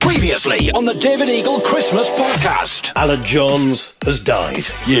Previously on the David Eagle Christmas podcast. Alan Jones has died.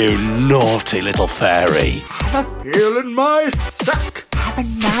 You naughty little fairy. Have a feel in my sack. Have a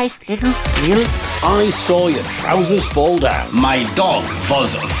nice little feel. I saw your trousers fall down. My dog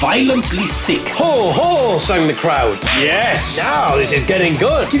was violently sick. Ho, ho, sang the crowd. Yes. Now this is getting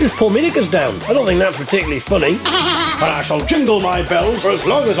good. You just pull me knickers down. I don't think that's particularly funny. But I shall jingle my bells for as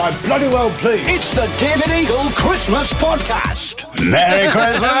long as I'm bloody well pleased. It's the David Eagle Christmas podcast. Merry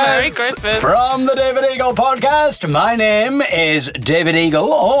Christmas. Merry Christmas. From the David Eagle podcast, my name is David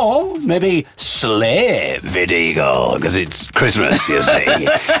Eagle, or maybe Slavid Eagle, because it's Christmas, you see.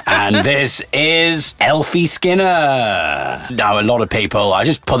 And this is Elfie Skinner. Now, a lot of people, I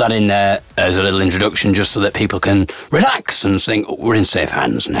just put that in there as a little introduction just so that people can relax and think, oh, we're in safe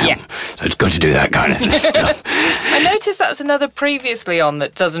hands now. Yeah. So it's good to do that kind of stuff. I noticed that's another previously on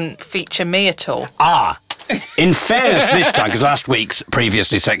that doesn't feature me at all. In fairness, this time, because last week's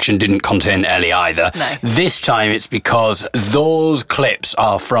previously section didn't contain Ellie either, No. This time it's because those clips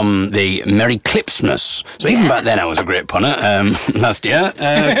are from the Merry Clipsmas. So even back then I was a great punner, last year.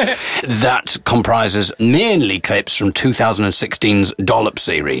 That comprises mainly clips from 2016's Dollop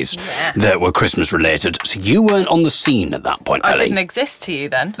series that were Christmas related. So you weren't on the scene at that point, I Ellie. didn't exist to you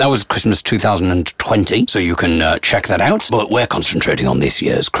then. That was Christmas 2020, so you can check that out. But we're concentrating on this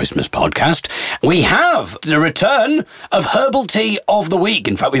year's Christmas podcast. We have the return of Herbal Tea of the Week.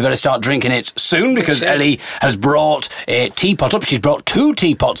 In fact, we better start drinking it soon because Ellie has brought a teapot up. She's brought two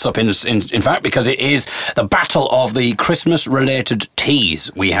teapots up, in fact, because it is the battle of the Christmas-related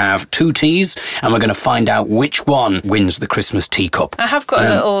teas. We have two teas, and we're going to find out which one wins the Christmas teacup. I have got a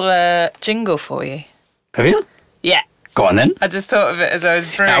little jingle for you. Have you? Yeah. Go on then. I just thought of it as I was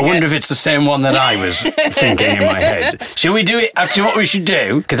brewing I wonder it. if it's the same one that I was thinking in my head. Should we do it? Actually, what we should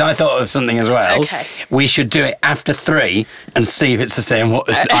do, because I thought of something as well. Okay. We should do it after 3 and see if it's the same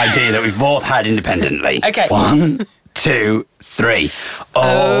idea that we've both had independently. Okay. 1, 2, 3.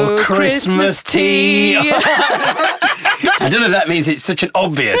 Oh, Christmas tea. I don't know if that means it's such an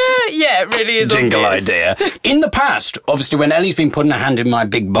obvious Yeah, it really is jingle obvious. idea. In the past, obviously, when Ellie's been putting her hand in my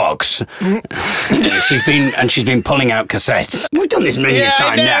big box, she's been pulling out cassettes. We've done this many a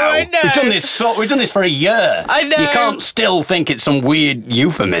time now. I know. We've done this for a year. I know. You can't still think it's some weird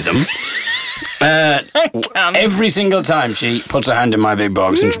euphemism. Every single time she puts her hand in my big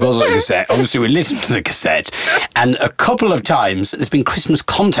box and she pulls out a cassette, obviously we listen to the cassette, and a couple of times there's been Christmas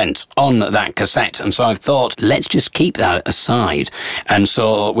content on that cassette, and so I've thought, let's just keep that aside. And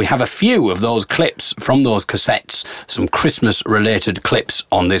so we have a few of those clips from those cassettes, some Christmas-related clips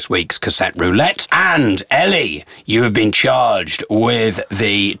on this week's cassette roulette. And Ellie, you have been charged with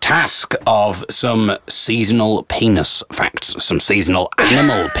the task of some seasonal penis facts, some seasonal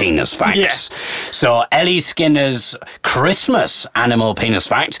animal penis facts. Yeah. So, Ellie Skinner's Christmas animal penis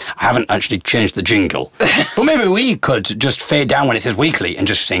fact. I haven't actually changed the jingle. But maybe we could just fade down when it says weekly and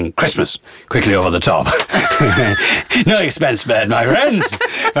just sing Christmas quickly over the top. No expense spared, my friends.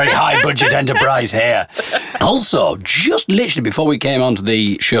 Very high budget enterprise here. Also, just literally before we came onto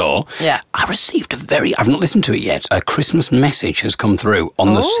the show, I received I've not listened to it yet, a Christmas message has come through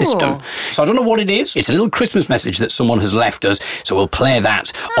on the system. So I don't know what it is. It's a little Christmas message that someone has left us, so we'll play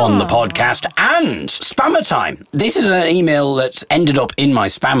that on the podcast. And spammer time. This is an email that ended up in my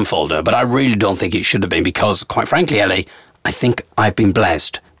spam folder, but I really don't think it should have been because, quite frankly, Ellie, I think I've been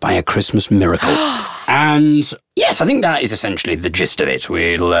blessed by a Christmas miracle. And yes, I think that is essentially the gist of it.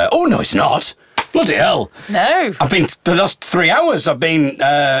 Oh, no, it's not. Bloody hell. No. The last 3 hours I've been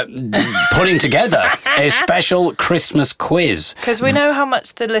putting together a special Christmas quiz. Because we know how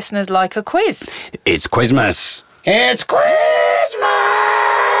much the listeners like a quiz. It's Quizmas. It's Quizmas!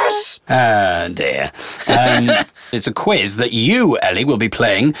 Dear. It's a quiz that you, Ellie, will be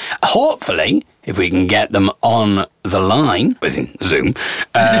playing, hopefully, if we can get them on the line, as in Zoom.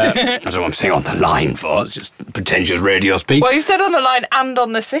 That's what I'm saying on the line for. It's just pretentious radio speak. Well, you said on the line and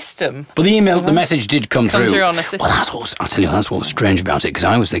on the system. But the message did come through. On the system. Well, I'll tell you, that's what was strange about it, because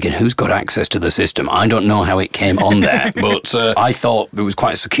I was thinking, who's got access to the system? I don't know how it came on there, but I thought it was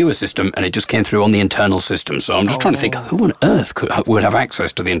quite a secure system, and it just came through on the internal system. So I'm just trying to think, who on earth would have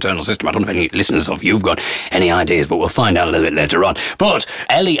access to the internal system? I don't know if any listeners of you've got any ideas, but we'll find out a little bit later on. But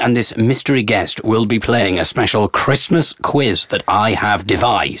Ellie and this mystery guest will be playing a special Christmas quiz that I have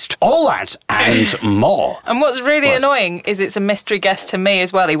devised. All that and more. And what's really annoying is it's a mystery guest to me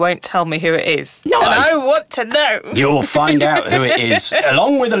as well. He won't tell me who it is. No, and I want to know. You'll find out who it is,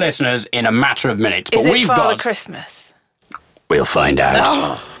 along with the listeners, in a matter of minutes. Is it Father Christmas? We'll find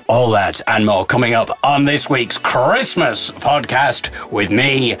out. All that and more coming up on this week's Christmas podcast with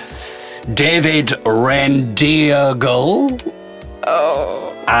me, David Rendeagle. Oh.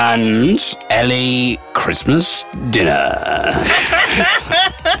 And Ellie, Christmas dinner.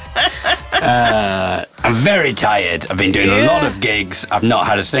 I'm very tired. I've been doing a lot of gigs. I've not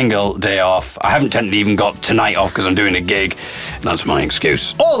had a single day off. I haven't technically even got tonight off because I'm doing a gig. That's my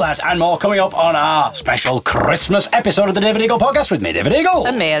excuse. All that and more coming up on our special Christmas episode of the David Eagle podcast with me, David Eagle.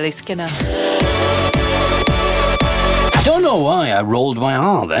 And me, Ellie Skinner. I don't know why I rolled my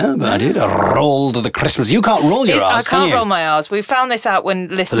R there, but I did. I rolled the Christmas. You can't roll your R's, I can't you? roll my R's. We found this out when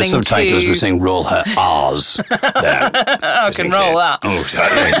listening For the subtitles, to... we're saying roll her R's. There. I can roll that. Oh,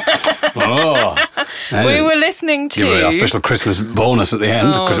 sorry. We were listening to... Give her our special Christmas bonus at the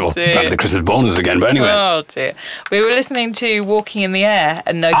end. Dear. Back to the Christmas bonus again, but anyway. Oh, dear. We were listening to Walking in the Air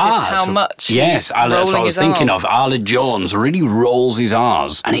and noticed how much Yes, that's what I was thinking of. Arlie Jones really rolls his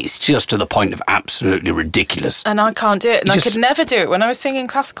R's, and it's just to the point of absolutely ridiculous. And I can't do it. And I could never do it. When I was singing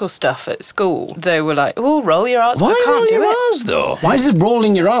classical stuff at school, they were like, oh, roll your R's. Why I can't do roll your it. R's, though? Why does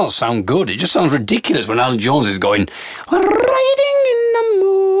rolling your R's sound good? It just sounds ridiculous when Alan Jones is going, we're riding in the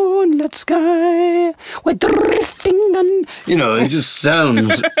moonlit sky, we're drifting on... You know, it just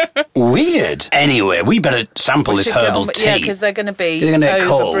sounds weird. Anyway, we better sample this herbal tea. Yeah, because they're going to be get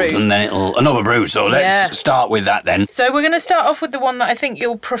cold overbrewed. and then it'll overbrew. So let's start with that then. So we're going to start off with the one that I think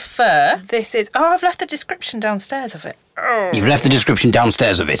you'll prefer. This is... Oh, I've left the description downstairs of it. Oh. You've left the description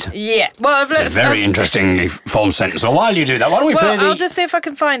downstairs of it? Yeah. Well, It's a very interesting formed sentence. Well, while you do that, why don't we play the... I'll just see if I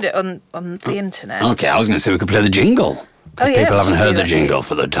can find it on the internet. Okay, I was going to say we could play the jingle. People haven't heard the jingle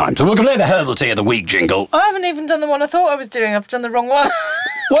for the time. So we can play the Herbal Tea of the Week jingle. I haven't even done the one I thought I was doing. I've done the wrong one.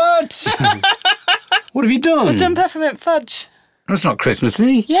 What? What have you done? I've done peppermint fudge. That's not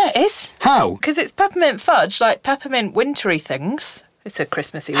Christmassy. Yeah, it is. How? Because it's peppermint fudge, like peppermint wintry things. It's a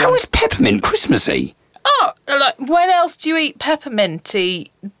Christmassy one. How is peppermint Christmassy? Oh, like, when else do you eat pepperminty,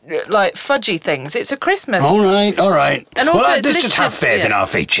 like, fudgy things? It's a Christmas. All right. And also well, it's let's just have faith in our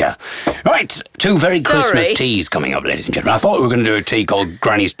feature. Right, two very Christmas teas coming up, ladies and gentlemen. I thought we were going to do a tea called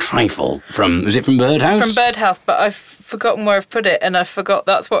Granny's Trifle was it from Birdhouse? From Birdhouse, but I've forgotten where I've put it, and I forgot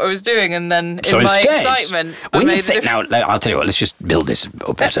that's what I was doing, and then in my excitement, when you think... Now, I'll tell you what, let's just build this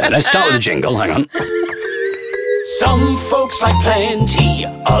up better. Let's start with the jingle, hang on. Some folks like plain tea,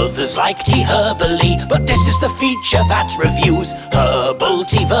 others like tea herbally, but this is the feature that reviews herbal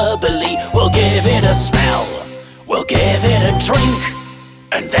tea verbally. We'll give it a smell, we'll give it a drink,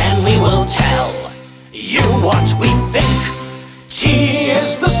 and then we will tell you what we think. Tea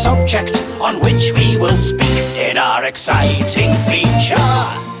is the subject on which we will speak in our exciting feature,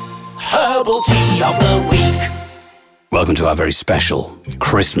 Herbal Tea of the Week. Welcome to our very special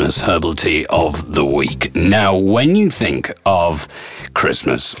Christmas Herbal Tea of the Week. Now, when you think of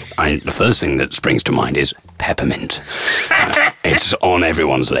Christmas, the first thing that springs to mind is peppermint. It's on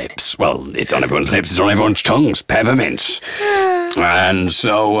everyone's lips. Well, it's on everyone's lips, it's on everyone's tongues. Peppermint. And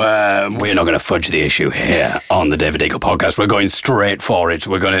so we're not going to fudge the issue here on the David Eagle podcast. We're going straight for it.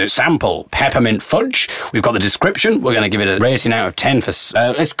 We're going to sample peppermint fudge. We've got the description. We're going to give it a rating out of 10 for...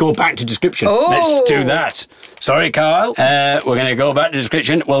 let's go back to description. Oh. Let's do that. Sorry, Carl. We're going to go back to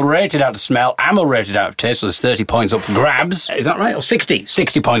description. We'll rate it out of smell and we'll rate it out of taste. So there's 30 points up for grabs. Is that right? Or 60?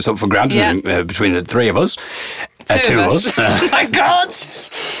 60 points up for grabs between the three of us. Two of us. Oh my God!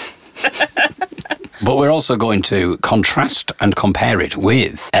 But we're also going to contrast and compare it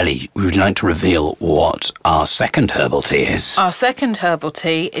with... Ellie, we would like to reveal what our second herbal tea is. Our second herbal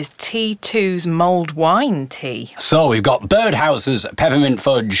tea is T2's mulled wine tea. So we've got Birdhouse's peppermint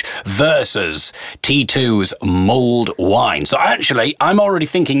fudge versus T2's mulled wine. So actually, I'm already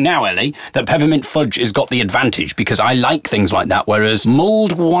thinking now, Ellie, that peppermint fudge has got the advantage because I like things like that, whereas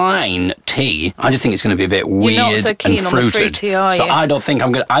mulled wine tea, I just think it's going to be a bit weird not so keen and on the fruited. fruity, are So you? I don't think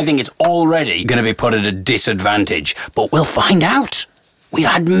I think it's already going to be put at a disadvantage, but we'll find out. We've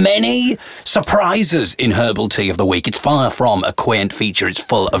had many surprises in Herbal Tea of the Week. It's far from a quaint feature. It's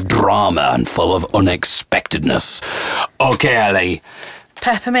full of drama and full of unexpectedness. Okay, Ellie.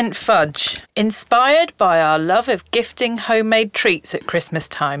 Peppermint fudge. Inspired by our love of gifting homemade treats at Christmas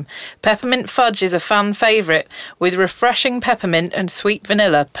time, peppermint fudge is a fan favourite with refreshing peppermint and sweet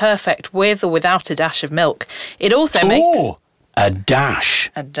vanilla, perfect with or without a dash of milk. It also makes... A dash.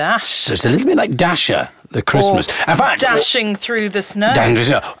 A dash. So it's a little bit like Dasher, the Christmas. In fact, dashing through the snow.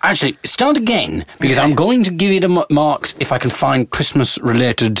 Actually, start again, because I'm going to give you the marks if I can find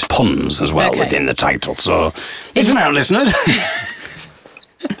Christmas-related puns as well within the title. So, listen out, listeners.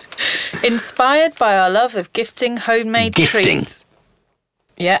 Inspired by our love of gifting homemade treats.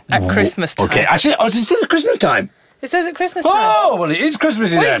 Yeah, at Christmas time. Okay, actually, it says Christmas time. It says at Christmas time. Oh, well, it is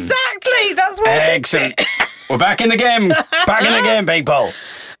Christmassy then. Exactly, that's what Excellent. We're back in the game. Back in the game, people.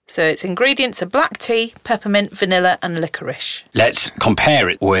 So its ingredients are black tea, peppermint, vanilla and licorice. Let's compare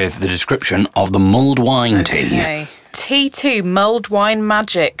it with the description of the mulled wine tea. Okay. T2 mulled wine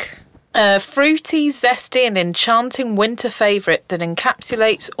magic. A fruity, zesty and enchanting winter favourite that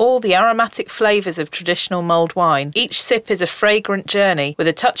encapsulates all the aromatic flavours of traditional mulled wine. Each sip is a fragrant journey with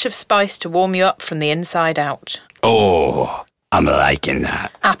a touch of spice to warm you up from the inside out. Oh, I'm liking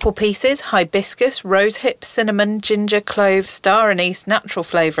that. Apple pieces, hibiscus, rosehip, cinnamon, ginger, cloves, star anise, natural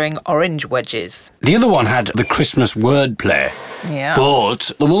flavouring, orange wedges. The other one had the Christmas wordplay. Yeah.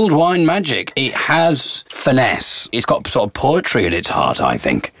 But the mulled wine magic, it has finesse. It's got sort of poetry at its heart, I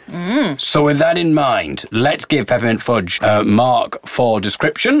think. So with that in mind, let's give Peppermint Fudge a mark for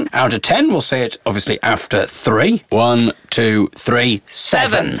description. Out of 10, we'll say it obviously after 3. 1, 2, 3,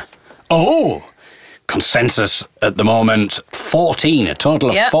 7. Oh! Consensus at the moment, 14, a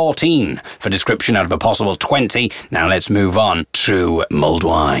total of 14 for description out of a possible 20. Now let's move on to mulled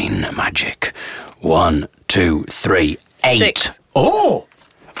wine magic. 1, 2, 3, 8. 6. Oh!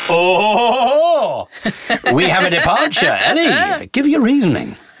 Oh! We have a departure. Ellie, give your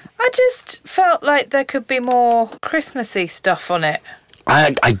reasoning. I just felt like there could be more Christmassy stuff on it.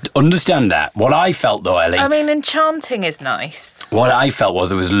 I understand that. What I felt though, Ellie... I mean, enchanting is nice. What I felt was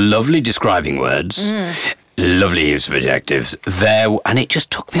there was lovely describing words, lovely use of adjectives there, and it just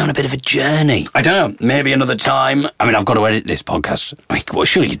took me on a bit of a journey. I don't know, maybe another time. I mean, I've got to edit this podcast. I mean, well,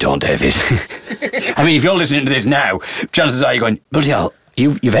 surely you don't, David. I mean, if you're listening to this now, chances are you're going, bloody hell,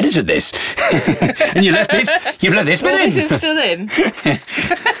 you've edited this. And you've left this bit in. This is still in.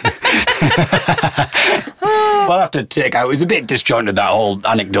 We'll have to take out. It was a bit disjointed, that whole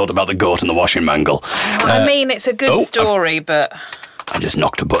anecdote about the goat and the washing mangle. I mean, it's a good story, but... I just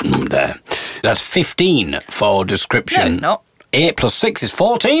knocked a button there. That's 15 for description. No, it's not. 8 plus 6 is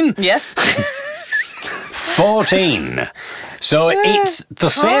 14? Yes. 14. So it's the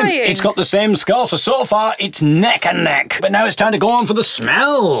same. It's got the same score. So far, it's neck and neck. But now it's time to go on for the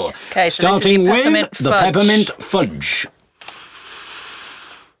smell. Okay, so starting this is your with the peppermint fudge.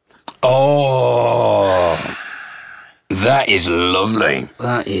 Oh, that is lovely.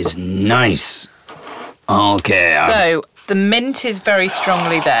 That is nice. Okay. So, the mint is very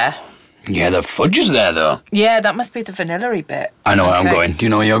strongly there. Yeah, the fudge is there, though. Yeah, that must be the vanilla-y bit. I know where I'm going. Do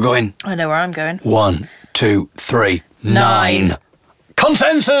you know where you're going? I know where I'm going. 1, 2, 3, 9.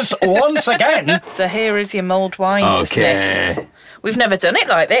 Consensus once again. So here is your mulled wine to sniff. We've never done it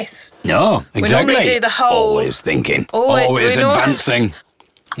like this. No, exactly. We normally do the whole... Always thinking. Always advancing.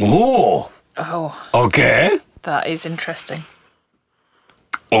 Oh. Oh. Okay. That is interesting.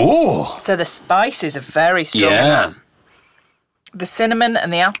 Oh. So the spices are very strong. Yeah. The cinnamon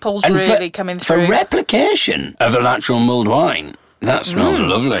and the apples really coming through. For replication of an actual mulled wine, that smells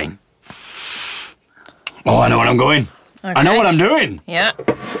lovely. Oh, I know what I'm going. Okay. I know what I'm doing. Yeah.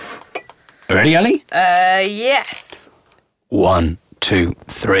 Ready, Ellie? Yes. 1, 2,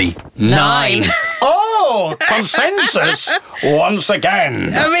 3, 9. Oh, consensus once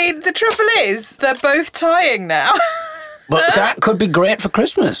again. I mean, the trouble is, they're both tying now. But that could be great for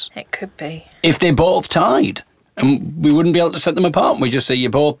Christmas. It could be. If they both tied. And we wouldn't be able to set them apart. We just say, you're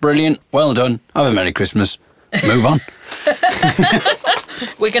both brilliant. Well done. Have a Merry Christmas. Move on.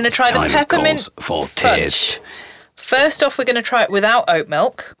 We're going to try the peppermint for fudge. taste. First off, we're going to try it without oat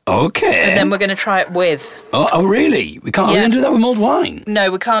milk. Okay. And then we're going to try it with. Oh really? We can't do that with mulled wine?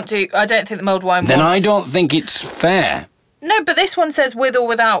 No, we can't do... I don't think the mulled wine Then I don't think it's fair. No, but this one says with or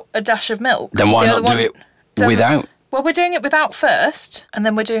without a dash of milk. Then why not do it without? Well, we're doing it without first, and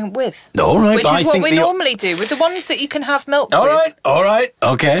then we're doing it with. All right, which is what we normally do with the ones that you can have milk with. All right.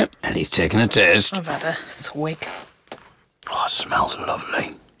 Okay. And he's taking a taste. I've had a swig. Oh, it smells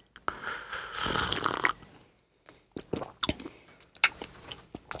lovely.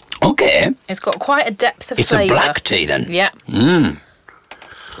 Okay. It's got quite a depth of flavour. It's a black tea then? Yeah.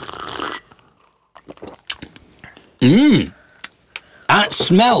 That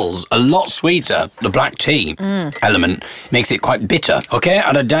smells a lot sweeter. The black tea element makes it quite bitter. Okay,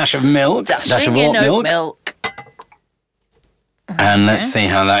 add a dash of milk. Dash of oat milk. And let's see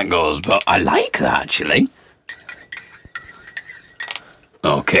how that goes. But I like that, actually.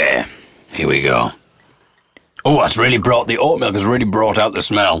 Okay, here we go. Oh, that's really brought... The oat milk has really brought out the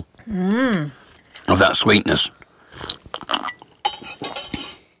smell of that sweetness.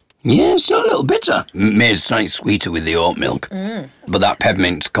 Yeah, it's still a little bitter. Made slightly sweeter with the oat milk. But that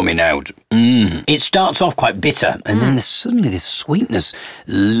peppermint's coming out. It starts off quite bitter, and then suddenly this sweetness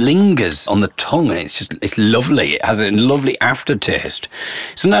lingers on the tongue, and it's lovely. It has a lovely aftertaste.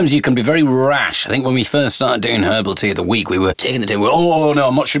 Sometimes you can be very rash. I think when we first started doing Herbal Tea of the Week, we were taking the day, oh, no,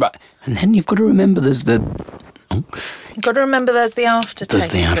 I'm not sure about... And then you've got to remember there's the You've got to remember there's the aftertaste. There's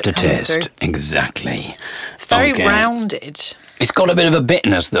the that comes aftertaste. through. Exactly. It's very rounded. It's got a bit of a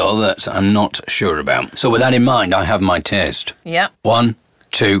bitterness, though, that I'm not sure about. So with that in mind, I have my taste. Yeah. 1,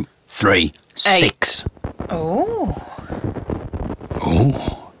 2, 3, 6. Oh.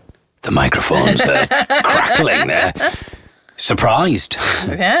 Oh. The microphones are crackling there. Surprised.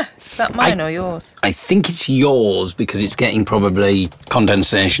 Yeah. Is that mine or yours? I think it's yours because it's getting probably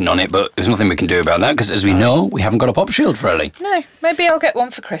condensation on it, but there's nothing we can do about that because, as we know, we haven't got a pop shield for Ellie. No. Maybe I'll get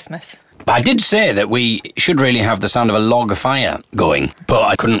one for Christmas. But I did say that we should really have the sound of a log of fire going, but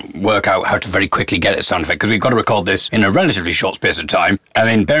I couldn't work out how to very quickly get a sound effect because we've got to record this in a relatively short space of time. I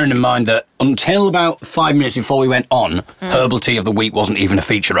mean, bearing in mind that until about 5 minutes before we went on, Herbal Tea of the Week wasn't even a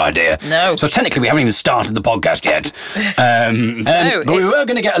feature idea. No. So technically we haven't even started the podcast yet. But we were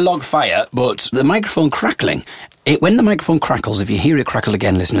going to get a log fire, but the microphone crackling... when the microphone crackles, if you hear it crackle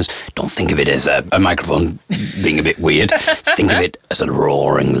again, listeners, don't think of it as a microphone being a bit weird. Think of it as a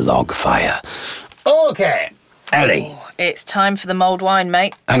roaring log fire. OK, Ellie. It's time for the mulled wine,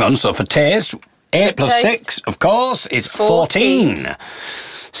 mate. Hang on, so for taste, 8 plus 6, of course, is 14.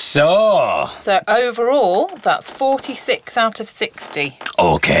 So overall, that's 46 out of 60.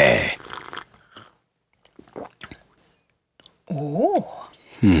 OK. Ooh.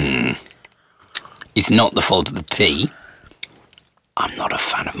 It's not the fault of the tea. I'm not a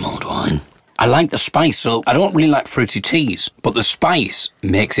fan of mulled wine. I like the spice, so I don't really like fruity teas, but the spice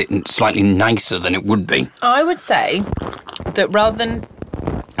makes it slightly nicer than it would be. I would say that rather than...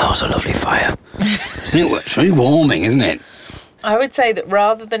 Oh, it's a lovely fire. Isn't it? It's very warming, isn't it? I would say that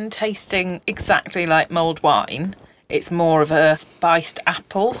rather than tasting exactly like mulled wine, it's more of a spiced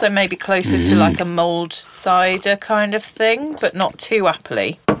apple, so maybe closer to like a mulled cider kind of thing, but not too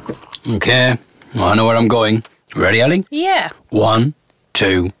appley. Okay. Well, I know where I'm going. Ready, Ellie? Yeah. 1,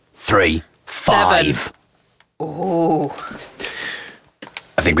 2, 3, 5. 7. Ooh.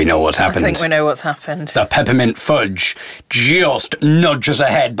 I think we know what's happened. I think we know what's happened. The peppermint fudge just nudges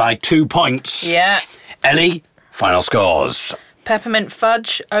ahead by 2 points. Yeah. Ellie, final scores. Peppermint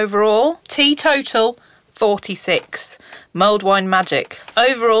fudge overall. Tea total, 46. Mulled wine magic,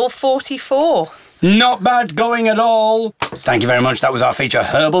 overall 44. Not bad going at all. Thank you very much. That was our feature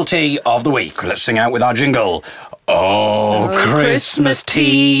Herbal Tea of the Week. Let's sing out with our jingle. Oh, Christmas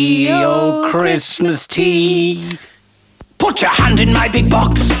tea, oh, Christmas tea. Put your hand in my big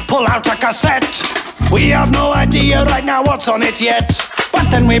box, pull out a cassette. We have no idea right now what's on it yet.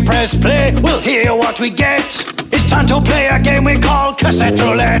 But then we press play, we'll hear what we get. It's time to play a game we call Cassette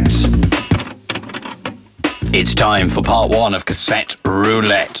Roulette. It's time for part 1 of Cassette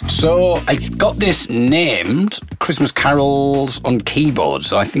Roulette. So I got this named Christmas Carols on Keyboard.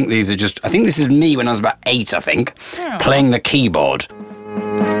 So I think this is me when I was about 8, I think, playing the keyboard.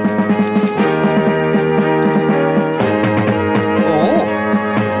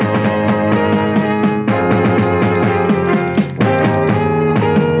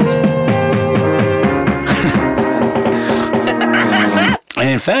 And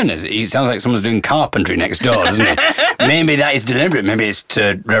in fairness, it sounds like someone's doing carpentry next door, doesn't it? Maybe that is deliberate. Maybe it's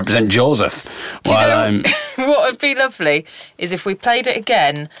to represent Joseph. What would be lovely is if we played it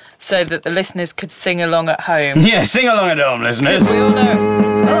again so that the listeners could sing along at home. Yeah, sing along at home, listeners. We all know.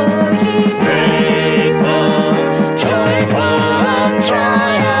 Faithful, joyful, and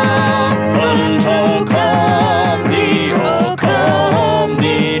triumphant, oh come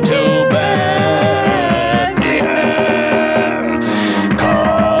thee to Bethlehem.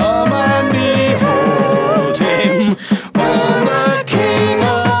 Come and behold him, born the King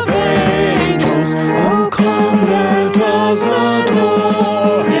of angels. Oh come, let us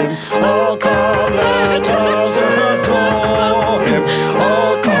adore him. Oh come, let us adore him.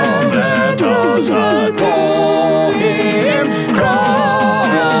 Oh come, let us adore him.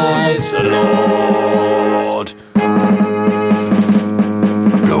 Christ the Lord.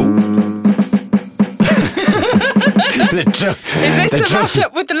 Is this the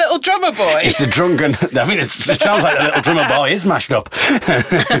mashup with the little drummer boy? It's the drunken... I think it sounds like the little drummer boy is mashed up.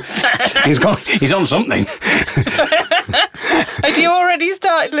 He's on something. Had you already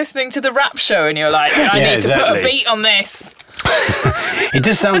started listening to the rap show and you're like, I need to put a beat on this? It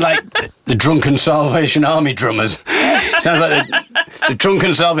does sound like the Drunken Salvation Army drummers. It sounds like the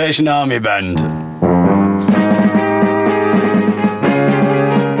Drunken Salvation Army band.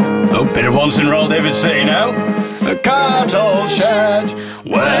 Oh, bit of Once in Roll David City now. A cattle shed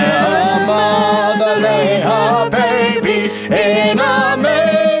where a mother lay her baby in a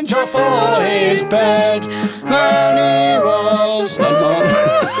manger for his bed. And he was a mom.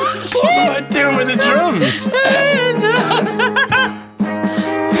 What am I doing with the drums?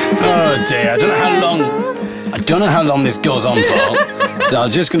 Oh dear, I don't don't know how long this goes on for, so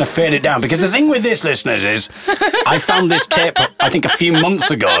I'm just going to fade it down. Because the thing with this, listeners, is I found this tape, I think, a few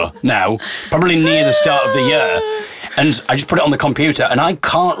months ago now, probably near the start of the year, and I just put it on the computer, and I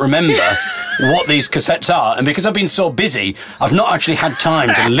can't remember what these cassettes are. And because I've been so busy, I've not actually had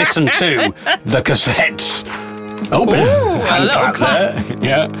time to listen to the cassettes. Oh, bit of hand clap there.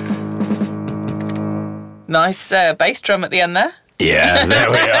 Yeah. Nice bass drum at the end there. Yeah,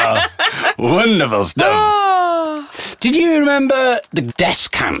 there we are. Wonderful stuff. Did you remember the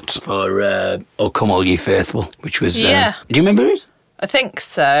descant for "O Come All Ye Faithful," which was? Yeah. Do you remember it? I think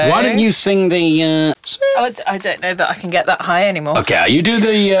so. Why don't you sing the? I don't know that I can get that high anymore. Okay, you do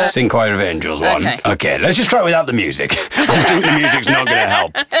the "Sing Choir of Angels" one. Okay, let's just try it without the music. I think the music's not going to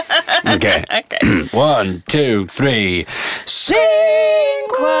help. Okay. Okay. 1, 2, 3. Sing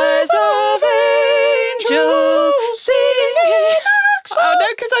choirs of angels, singing. Oh no,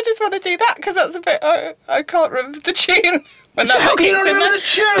 because I just want to do that because that's a bit. I can't remember the tune. How can you not remember the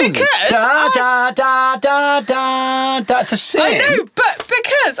tune? Because da. That's a sing. I know, but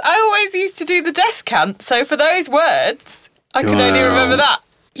because I always used to do the descant, so for those words, I could only remember that.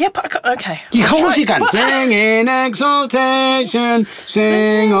 Yeah, but I can't, okay. You can't. You can sing in exaltation,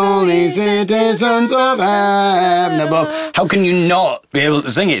 sing all these citizens of heaven above. How can you not be able to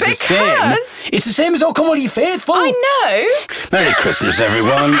sing it? It's the same. It's the same as "O Come All Ye Faithful." I know. Merry Christmas,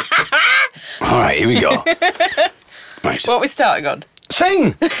 everyone. All right, here we go. Right. What are we starting on?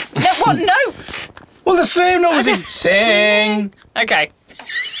 Sing. No, what note? Well, the same note as it. Sing. Okay.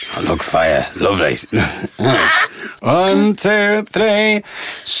 Oh, look, fire. Lovely. 1, 2, 3.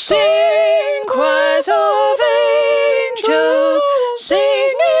 Sing choirs of angels,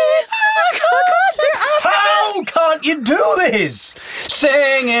 singing. How can't you do this?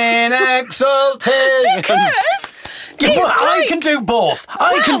 Sing in exaltation. Because I can do both.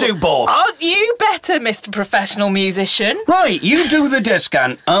 I can do both. Aren't you better, Mr. Professional Musician? Right, you do the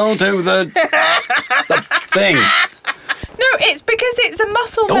descant. I'll do the thing. No, it's because it's a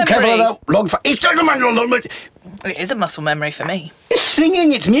muscle memory. Oh, careful of that log. It's just a manual. It is a muscle memory for me. It's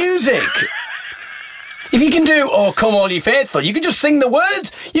singing. It's music. If you can do "Oh Come All Ye Faithful," you can just sing the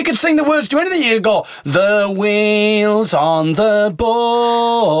words. You can sing the words to anything. You can go, "The wheels on the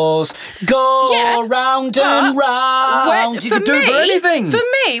bus go round and round." You can do it for anything. For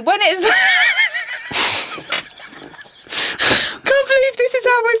me, when it's... Can't believe this is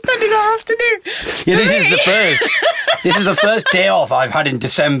how we're spending our afternoon. Yeah, this is the first day off I've had in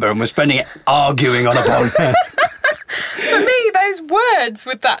December, and we're spending it arguing on a podcast. For me, those words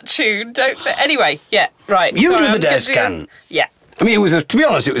with that tune don't fit. Anyway, yeah, right. You do the descant. Yeah. I mean, to be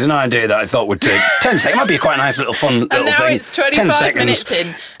honest, it was an idea that I thought would take 10 seconds. It might be quite a nice little fun little and now thing. It's 25 10 seconds. minutes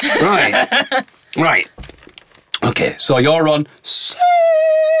in. Right. Okay, so you're on. Sing.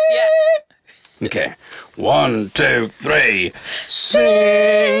 Yeah. Okay. 1, 2, 3.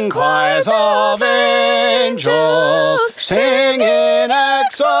 Sing choirs of angels, sing in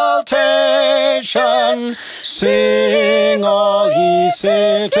exaltation, sing all ye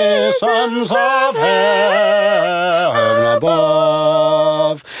citizens of heaven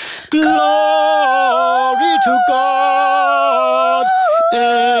above. Glory to God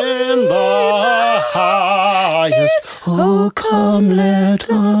in the highest. Oh, come, let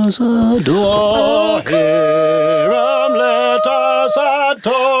us adore him. Let us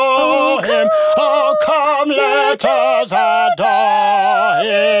adore him. Oh, come, let us adore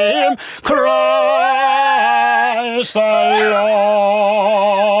him. Christ the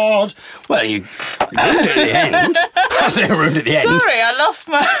Lord. Well, you ruined it at the end. I say ruined at the end. Sorry, I lost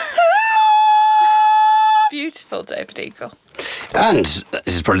my... Beautiful, David Eagle. And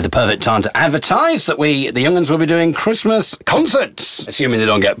this is probably the perfect time to advertise that the young'uns will be doing Christmas concerts, assuming they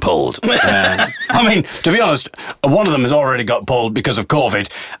don't get pulled. I mean, to be honest, one of them has already got pulled because of COVID.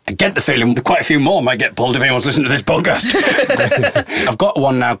 I get the feeling quite a few more might get pulled if anyone's listening to this podcast. I've got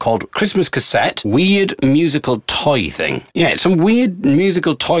one now called Christmas Cassette, weird musical toy thing. Yeah, it's some weird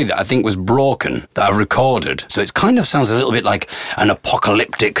musical toy that I think was broken that I've recorded. So it kind of sounds a little bit like an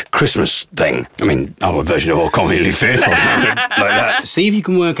apocalyptic Christmas thing. I mean, our version of "O Come All Ye Faithful" sounded like that. See if you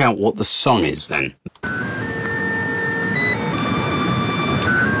can work out what the song is then.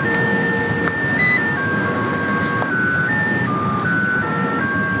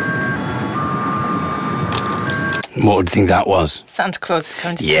 What would you think that was? Santa Claus is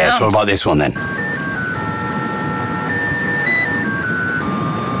coming to town. Yes, what about this one then?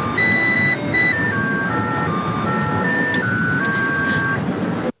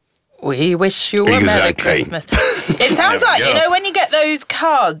 We wish you a Merry Christmas. It sounds like, you know, when you get those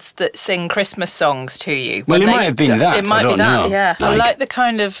cards that sing Christmas songs to you. Well, it might have been that. It might I don't be that, know. yeah. I like the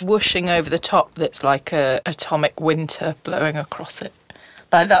kind of whooshing over the top that's like a atomic winter blowing across it.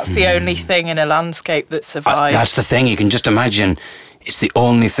 Like that's the only thing in a landscape that survived. That's the thing. You can just imagine it's the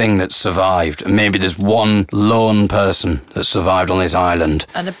only thing that's survived. And maybe there's one lone person that survived on this island.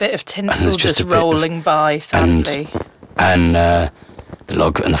 And a bit of tinsel just rolling by, sadly. And the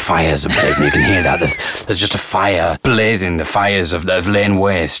log and the fires are blazing. You can hear that. There's just a fire blazing. The fires that have lain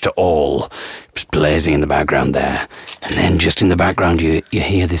waste to all, just blazing in the background there. And then just in the background, you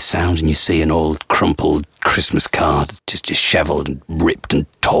hear this sound and you see an old crumpled Christmas card, just dishevelled and ripped and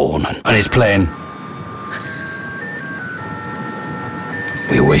torn. And it's playing.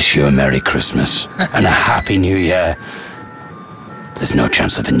 We wish you a Merry Christmas and a Happy New Year. There's no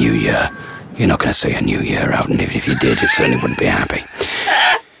chance of a New Year. You're not going to see a New Year out, and even if you did, you certainly wouldn't be happy.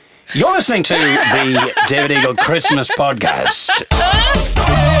 You're listening to the David Eagle Christmas podcast.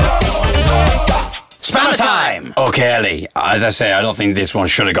 Spammer time! Okay, Ellie, as I say, I don't think this one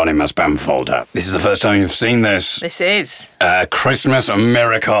should have gone in my spam folder. This is the first time you've seen this. This is. Christmas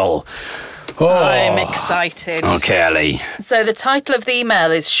Miracle. Oh. I'm excited. Okay, Ellie. So the title of the email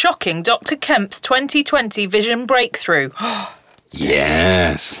is Shocking Dr. Kemp's 2020 Vision Breakthrough.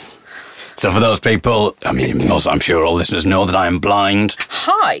 Yes. So for those people, I mean, most, I'm sure all listeners know that I am blind.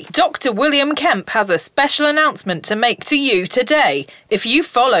 Hi, Dr. William Kemp has a special announcement to make to you today. If you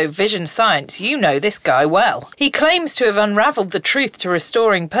follow vision science, you know this guy well. He claims to have unravelled the truth to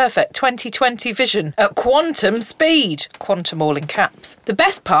restoring perfect 20/20 vision at quantum speed. Quantum all in caps. The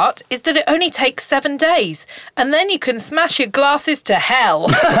best part is that it only takes 7 days, and then you can smash your glasses to hell.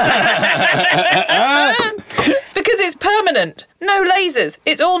 Because it's permanent. No lasers.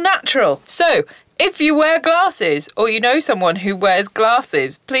 It's all natural. So, if you wear glasses or you know someone who wears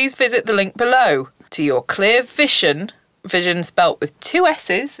glasses, please visit the link below to your clear vision. Vision spelt with 2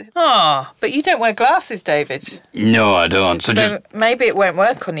 S's. But you don't wear glasses, David. No, I don't. So maybe it won't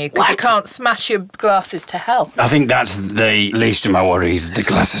work on you because you can't smash your glasses to hell. I think that's the least of my worries, the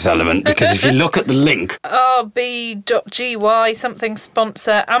glasses element, because if you look at the link... rb.gy something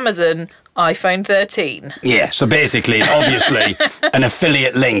sponsor Amazon iPhone 13. Yeah, so basically it's obviously an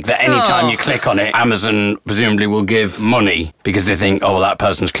affiliate link that any time you click on it, Amazon presumably will give money because they think, oh, well, that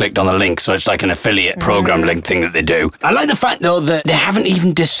person's clicked on the link, so it's like an affiliate program link thing that they do. I like the fact, though, that they haven't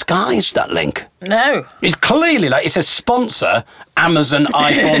even disguised that link. No. It's clearly like it says sponsor Amazon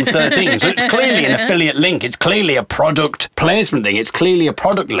iPhone 13, so it's clearly an affiliate link. It's clearly a product placement thing. It's clearly a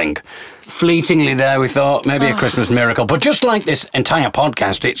product link. Fleetingly there, we thought, maybe a Christmas miracle. But just like this entire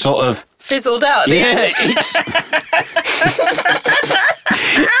podcast, it sort of... fizzled out.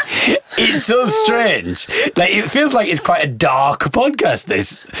 It's so strange. Like, it feels like it's quite a dark podcast,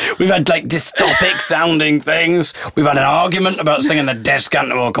 this. We've had, like, dystopic sounding things. We've had an argument about singing the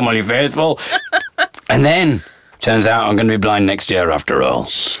Descant Will Come On You Faithful. And then, turns out I'm going to be blind next year after all.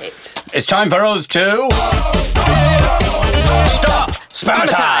 Shit. It's time for us to... Stop! Spammer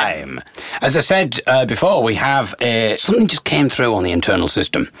time! As I said before, we have something just came through on the internal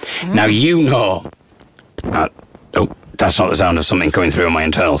system. Now, you know... that's not the sound of something coming through on my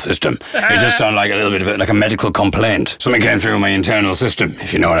internal system. It just sounded like a little bit of it, like a medical complaint. Something came through on my internal system,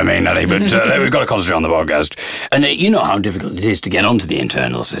 if you know what I mean, Ellie. But we've got to concentrate on the podcast. And you know how difficult it is to get onto the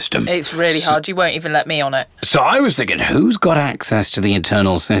internal system. It's really hard. You won't even let me on it. So I was thinking, who's got access to the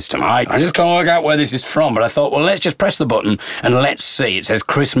internal system? I just can't work out where this is from, but I thought, well, let's just press the button and let's see. It says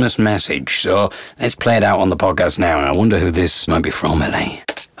Christmas message. So let's play it out on the podcast now, and I wonder who this might be from, Ellie.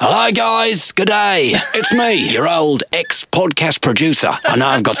 Hello, guys. Good day. It's me, your old ex-podcast producer. I know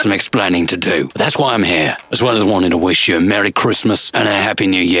I've got some explaining to do, but that's why I'm here, as well as wanting to wish you a Merry Christmas and a Happy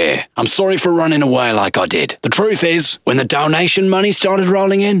New Year. I'm sorry for running away like I did. The truth is, when the donation money started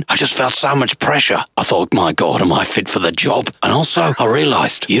rolling in, I just felt so much pressure. I thought, my God, am I fit for the job? And also, I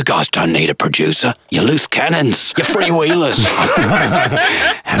realised, you guys don't need a producer. You're loose cannons. You're freewheelers.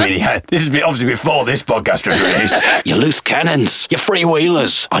 I mean, yeah, this is obviously before this podcast was released. You're loose cannons. You're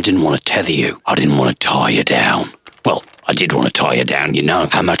freewheelers. I didn't want to tether you. I didn't want to tie you down. Well, I did want to tie you down, you know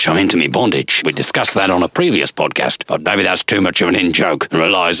how much I'm into me bondage. We discussed that on a previous podcast, but maybe that's too much of an in-joke and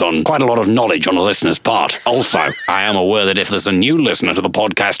relies on quite a lot of knowledge on a listener's part. Also, I am aware that if there's a new listener to the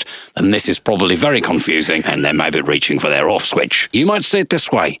podcast, then this is probably very confusing and they may be reaching for their off switch. You might see it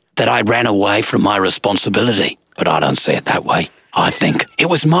this way, that I ran away from my responsibility, but I don't see it that way. I think it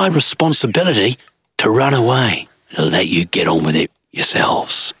was my responsibility to run away and let you get on with it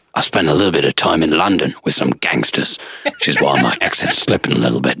yourselves. I spent a little bit of time in London with some gangsters, which is why my accent's slipping a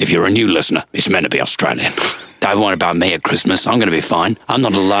little bit. If you're a new listener, it's meant to be Australian. Don't worry about me at Christmas. I'm going to be fine. I'm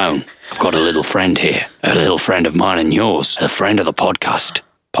not alone. I've got a little friend here, a little friend of mine and yours, a friend of the podcast.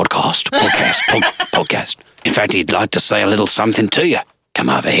 Podcast. In fact, he'd like to say a little something to you. Come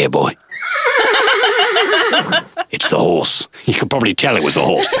over here, boy. It's the horse. You could probably tell it was a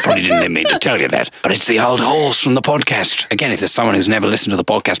horse. I probably didn't mean to tell you that. But it's the old horse from the podcast. Again, if there's someone who's never listened to the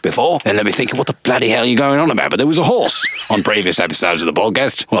podcast before, then they'll be thinking, what the bloody hell are you going on about? But there was a horse on previous episodes of the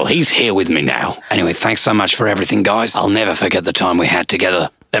podcast. Well, he's here with me now. Anyway, thanks so much for everything, guys. I'll never forget the time we had together.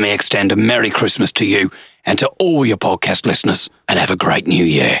 Let me extend a Merry Christmas to you and to all your podcast listeners, and have a great New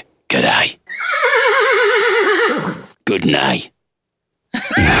Year. Good day. Good night.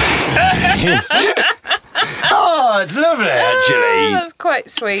 Oh, it's lovely, actually. That's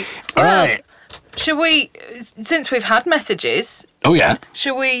quite sweet. All right. Shall we, since we've had messages, Oh, yeah.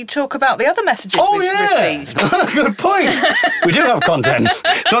 shall we talk about the other messages we've received? Good point. We do have content.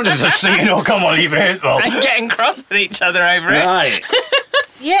 It's not just us singing, oh, come on, leave it. Well. And getting cross with each other over it. Right.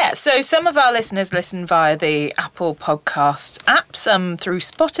 Yeah, so some of our listeners listen via the Apple Podcast app, some through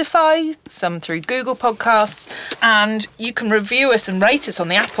Spotify, some through Google Podcasts, and you can review us and rate us on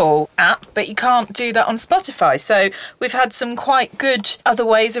the Apple app, but you can't do that on Spotify. So we've had some quite good other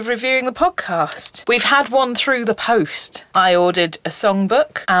ways of reviewing the podcast. We've had one through the post. I ordered a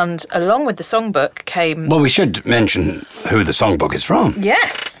songbook, and along with the songbook came... Well, we should mention who the songbook is from.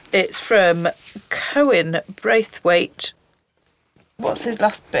 Yes, it's from Cohen Braithwaite. What's his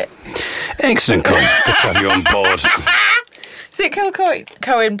last bit? Excellent, Colin. Good to have you on board. Is it Kilcoyne?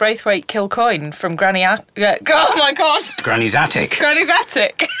 Cohen Braithwaite Kilcoyne from Granny... oh, my God. Granny's Attic. Granny's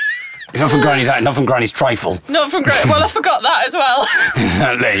Attic. Not from Granny's Attic, not from Granny's Trifle. Not from Granny... Well, I forgot that as well.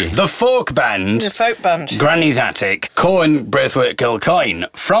 Exactly. The folk band. The folk band. Granny's Attic. Cohen Braithwaite Kilcoyne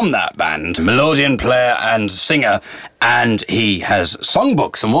from that band. Melodian player and singer. And he has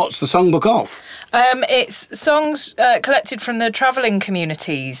songbooks. And what's the songbook of? It's songs collected from the travelling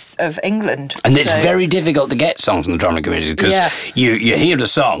communities of England. And it's very difficult to get songs in the travelling communities because you hear the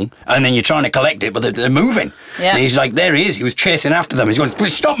song and then you're trying to collect it, but they're moving. Yeah. And he's like, there he is. He was chasing after them. He's going, "Well,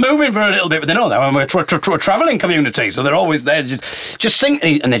 stop moving for a little bit." But they know that we're a travelling community, so they're always there. Just sing,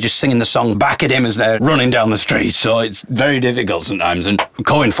 and they're just singing the song back at him as they're running down the street. So it's very difficult sometimes. And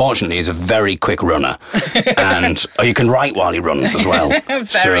Cohen, fortunately, is a very quick runner, and you can write while he runs as well.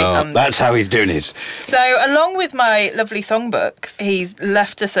 Very handy. That's how he's doing it. So, along with my lovely songbooks, he's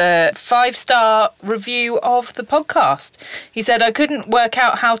left us a 5-star review of the podcast. He said, "I couldn't work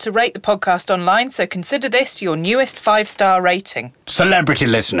out how to rate the podcast online, so consider this your newest 5-star rating." Celebrity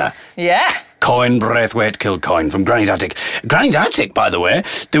listener. Yeah. Cohen Braithwaite Kilcoyne from Granny's Attic. Granny's Attic, by the way,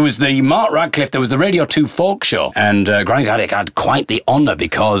 there was the Mark Radcliffe, there was the Radio 2 folk show, and Granny's Attic had quite the honour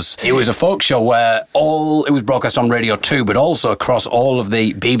because it was a folk show where it was broadcast on Radio 2, but also across all of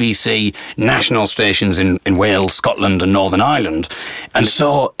the BBC national stations in Wales, Scotland and Northern Ireland, and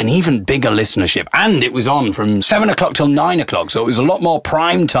so an even bigger listenership. And it was on from 7 o'clock till 9 o'clock, so it was a lot more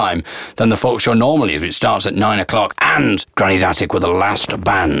prime time than the folk show normally is. It starts at 9 o'clock, and Granny's Attic were the last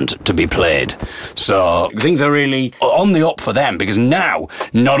band to be played. So things are really on the up for them because now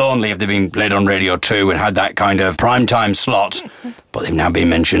not only have they been played on Radio 2 and had that kind of primetime slot, but they've now been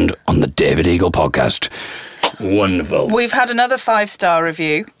mentioned on the David Eagle podcast. Wonderful. We've had another 5-star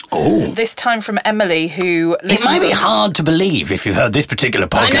review. Oh. This time from Emily, who listens... It might be hard to believe if you've heard this particular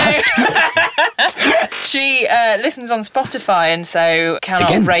podcast. She listens on Spotify and so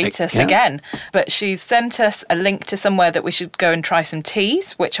cannot rate us again. But she's sent us a link to somewhere that we should go and try some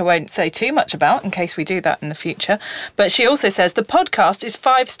teas, which I won't say too much about in case we do that in the future. But she also says, the podcast is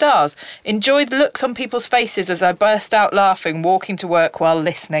 5 stars. Enjoyed the looks on people's faces as I burst out laughing, walking to work while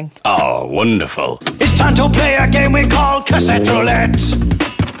listening. Oh, wonderful. It's time to play a game we call Cassette Roulette.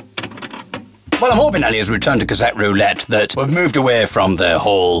 Well, I'm hoping, Ellie, as we return to Cassette Roulette, that we've moved away from the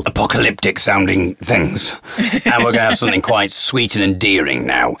whole apocalyptic-sounding things, and we're going to have something quite sweet and endearing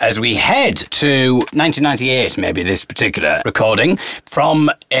now, as we head to 1998, maybe this particular recording,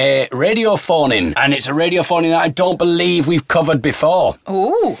 from a radio phone-in, and it's a radio phone-in that I don't believe we've covered before.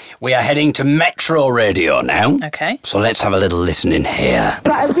 Ooh. We are heading to Metro Radio now. Okay. So let's have a little listen in here.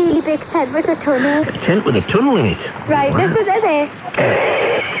 Got a really big tent with a tunnel. A tent with a tunnel in it. Right, this is it.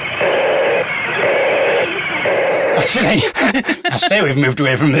 Actually, I say we've moved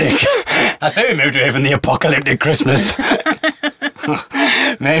away from the apocalyptic Christmas.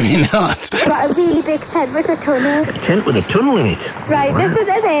 Maybe not. Got a really big tent with a tunnel. A tent with a tunnel in it. Right, this is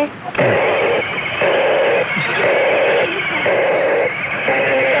it.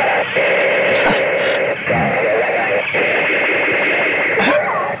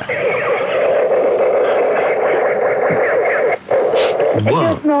 It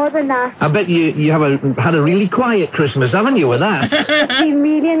does more than that. I bet you had a really quiet Christmas, haven't you, with that? He's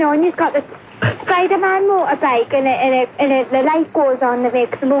really annoying. He's got the Spider-Man motorbike and the light goes on that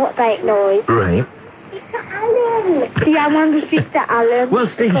makes the motorbike noise. Right. Yeah, I want to speak to Alan. Well,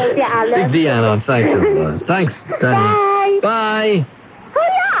 stick Deanne on. Thanks, everyone. Thanks, Bye. Danny. Bye.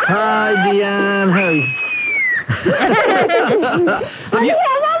 Hi, Deanne.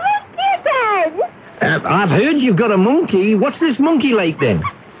 I've heard you've got a monkey. What's this monkey like then?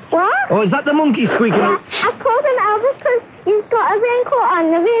 What? Oh, is that the monkey squeaking out? I called him Elvis because he's got a raincoat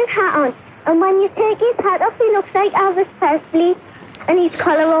on, a rain hat on. And when you take his hat off, he looks like Elvis Presley. And his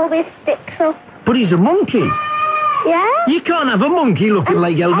collar always sticks up. But he's a monkey. Yeah? You can't have a monkey looking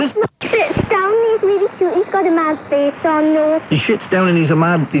like Elvis. He sits down, he's really cute. He's got a mad face on, though. He shits down and he's got a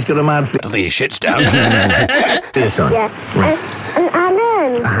mad face. I don't think he shits down. This on. Yeah. And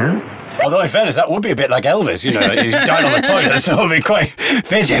Alan. Uh-huh. Although, in fairness, that would be a bit like Elvis, you know. He's died on the toilet, so it would be quite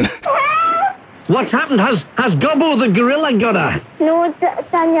fitting. What's happened? Has Gobbo the gorilla got her? No,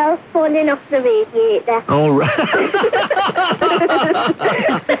 Danielle's falling off the radiator. All right.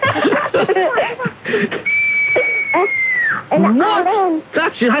 And What? Alan.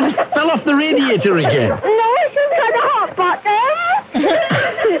 That she has fell off the radiator again. No, she's got a hot button.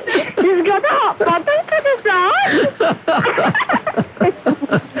 She's got a hot button to the side.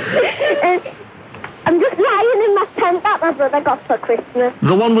 I'm just lying in my tent that my brother got for Christmas.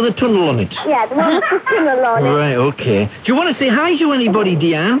 The one with a tunnel on it. Yeah, the one with the tunnel on it. Right, okay. Do you want to say hi to anybody,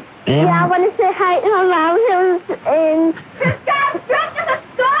 Deanne? Yeah, I want to say hi to my mum who's in... She's getting drunk as a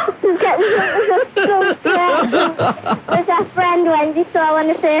skunk! With her friend Wendy, so I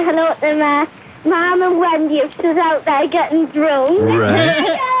want to say hello to my mum and Wendy if she's out there getting drunk.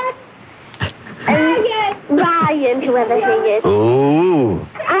 Right. And Ryan, whoever he is. Oh.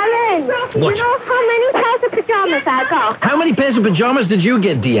 Alan, do you know how many pairs of pyjamas I got? How many pairs of pyjamas did you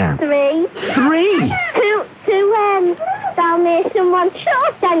get, Deanne? 3. 3? Two Dalmatian, one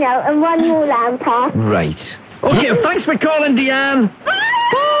short Daniel, and one Mulan top. Right. Okay, thanks for calling, Deanne.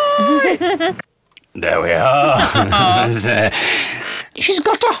 Bye. There we are. She's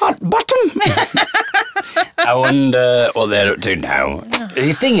got a hot bottom. I wonder what they're up to now.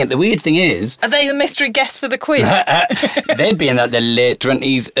 The weird thing is... Are they the mystery guests for the quiz? they'd be in their late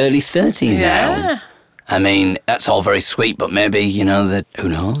 20s, early 30s now. I mean, that's all very sweet, but maybe, who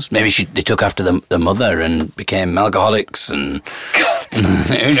knows? Maybe they took after the mother and became alcoholics and... God.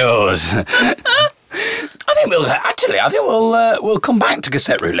 Who knows? I think we'll come back to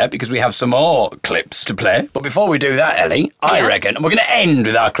cassette roulette because we have some more clips to play. But before we do that, Ellie, I reckon we're going to end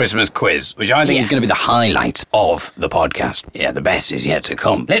with our Christmas quiz, which I think is going to be the highlight of the podcast. Yeah, the best is yet to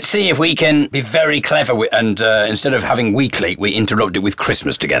come. Let's see if we can be very clever and instead of having weekly, we interrupt it with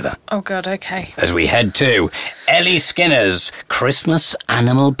Christmas together. Oh, God, okay. As we head to Ellie Skinner's Christmas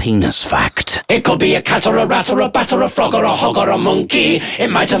Animal Penis Fact. It could be a cat or a rat or a bat or a frog or a hog or a monkey.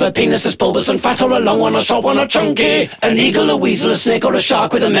 It might have a penis that's bulbous and fat or a long one, a short one or chunky. An eagle, a weasel, a snake or a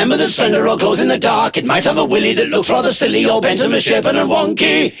shark with a member that's slender or glows in the dark. It might have a willy that looks rather silly or bent and misshapen and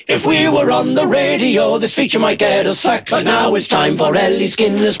wonky. If we were on the radio, this feature might get us sacked. But now it's time for Ellie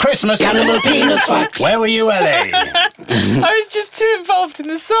Skinner's Christmas Animal Penis Fact. Where were you, Ellie? I was just too involved in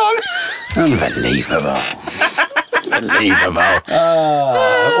the song. Unbelievable. Unbelievable.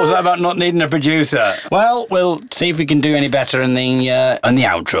 What was that about not needing a producer? Well, we'll see if we can do any better in the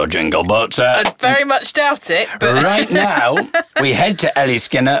outro jingle, but... I very much doubt it, but... Right now, we head to Ellie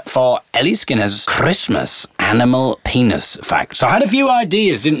Skinner for Ellie Skinner's Christmas Animal Penis Fact. So I had a few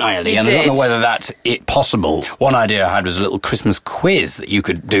ideas, didn't I, Ellie? You and did. I don't know whether that's possible. One idea I had was a little Christmas quiz that you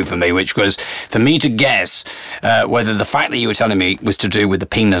could do for me, which was for me to guess whether the fact that you were telling me was to do with the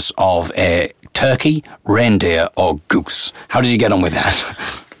penis of a turkey, reindeer, or goose. How did you get on with that?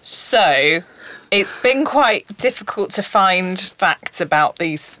 So, it's been quite difficult to find facts about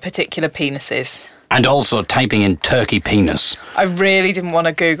these particular penises. And also typing in turkey penis. I really didn't want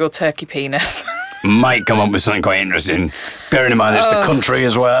to Google turkey penis. Might come up with something quite interesting. Bearing in mind it's the country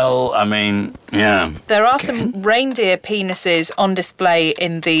as well. I mean, yeah. There are some reindeer penises on display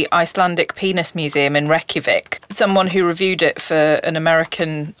in the Icelandic Penis Museum in Reykjavik. Someone who reviewed it for an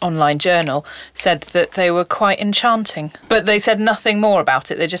American online journal said that they were quite enchanting. But they said nothing more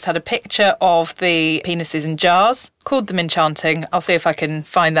about it. They just had a picture of the penises in jars called them enchanting. I'll see if I can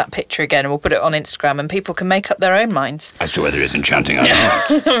find that picture again and we'll put it on Instagram and people can make up their own minds. As to whether it's enchanting or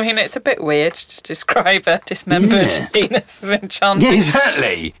not. I mean, it's a bit weird to describe a dismembered penis as enchanting. Yeah,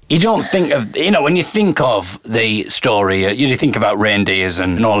 exactly. You don't think of, when you think of the story, you think about reindeers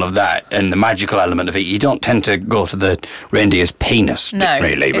and all of that and the magical element of it, you don't tend to go to the reindeer's penis,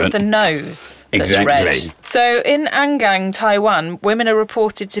 really. It's the nose. That's exactly. red. So in Angang, Taiwan, women are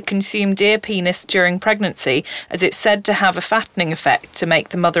reported to consume deer penis during pregnancy as it's said to have a fattening effect to make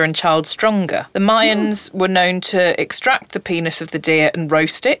the mother and child stronger. The Mayans were known to extract the penis of the deer and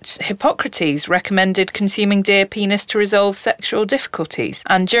roast it. Hippocrates recommended consuming deer penis to resolve sexual difficulties.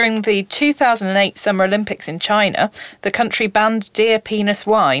 And during the 2008 Summer Olympics in China, the country banned deer penis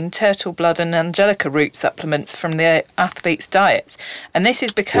wine, turtle blood and angelica root supplements from the athletes' diets. And this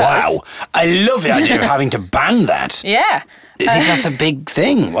is because... Wow. I love the idea of having to ban that. Yeah. That's a big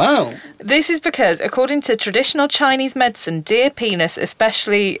thing. Wow. This is because, according to traditional Chinese medicine, deer penis,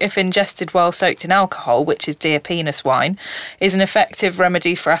 especially if ingested while soaked in alcohol, which is deer penis wine, is an effective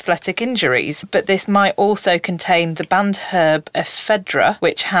remedy for athletic injuries. But this might also contain the banned herb ephedra,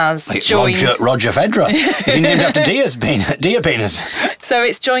 which has joined... Roger Federer. Is he named after deer penis? So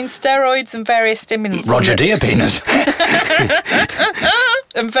it's joined steroids and various stimulants... Roger Deer penis.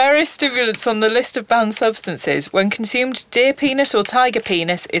 And various stimulants on the list of banned substances. When consumed, deer penis or tiger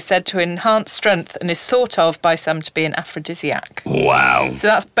penis is said to enhance strength and is thought of by some to be an aphrodisiac. Wow. So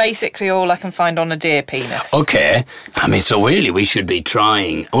that's basically all I can find on a deer penis. Okay. I mean, so really we should be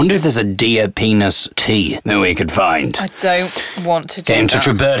trying. I wonder if there's a deer penis tea that we could find. I don't want to do that. Get in touch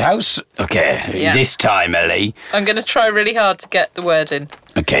with Birdhouse. Okay, This time, Ellie. I'm going to try really hard to get the word in.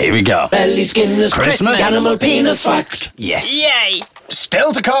 Okay, here we go. Ellie Skinner's Christmas Animal Penis Fact. Yes. Yay!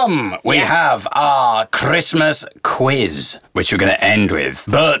 Still to come, we have our Christmas quiz, which we're going to end with.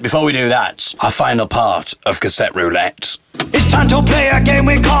 But before we do that, our final part of Cassette Roulette. It's time to play a game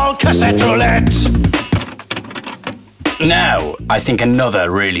we call Cassette Roulette. Now, I think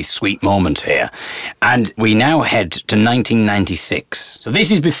another really sweet moment here. And we now head to 1996. So this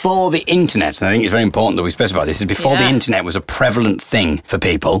is before the internet, and I think it's very important that we specify this is before the internet was a prevalent thing for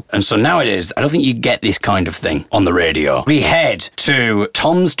people. And so nowadays, I don't think you get this kind of thing on the radio. We head to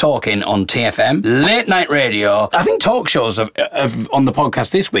Tom's Talking on TFM, late night radio. I think talk shows have on the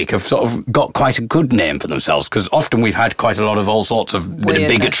podcast this week have sort of got quite a good name for themselves, because often we've had quite a lot of all sorts of bit of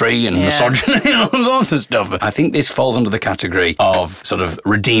bigotry and misogyny and all sorts of stuff. I think this falls under the category of sort of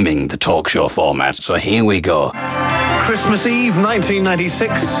redeeming the talk show format. So here we go. Christmas Eve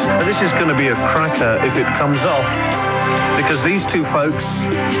 1996. This is going to be a cracker if it comes off, because these two folks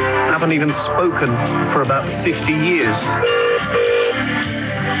haven't even spoken for about 50 years.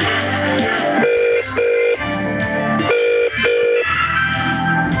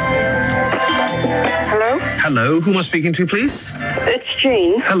 Hello? Hello, who am I speaking to, please? It's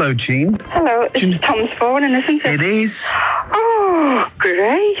Jean. Hello, Jean. Hello, it's Tom's phone, isn't it? It is. Oh,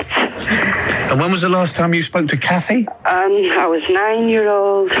 great. And when was the last time you spoke to Kathy? I was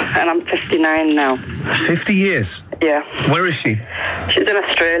 9-year-old, and I'm 59 now. 50 years? Yeah. Where is she? She's in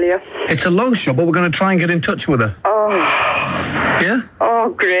Australia. It's a long shot, but we're going to try and get in touch with her. Oh. Yeah? Oh,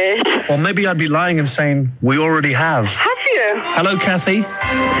 great. Or maybe I'd be lying and saying we already have. Have you? Hello, Kathy.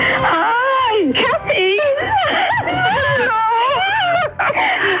 Hi, Kathy. I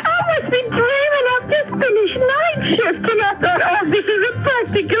must be dreaming. I've just finished night shift, and I thought, oh, this is a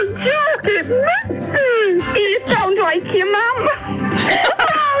practical joke, isn't it? You sound like your mum.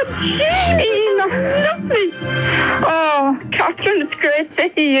 Oh, Jean, lovely. Oh, Catherine, it's great to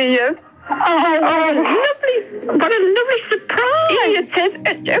hear you. Oh, lovely. What a lovely surprise.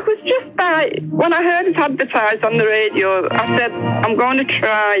 It was just by, when I heard it advertised on the radio, I said, I'm going to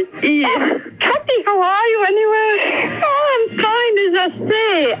try. Yeah. Kathy, how are you anyway? Oh, I'm fine, as I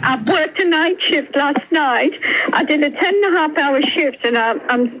say. I worked a night shift last night. I did a 10.5-hour shift, and I'm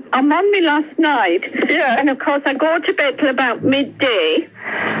on my last night. Yeah. And, of course, I go to bed till about midday.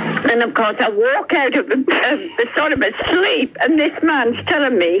 And, of course, I walk out of sort of a sleep, and this man's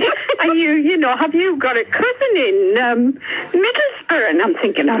telling me, are you know, have you got a cousin in Middlesbrough? And I'm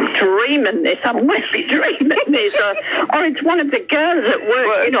thinking, I'm dreaming this. I must be dreaming this. Or it's one of the girls at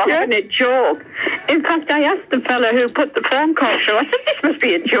work, you know, having a joke. In fact, I asked the fellow who put the phone call through, I said, this must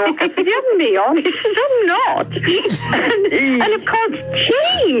be a joke. I said, you having me on? He says, I'm not. and, of course,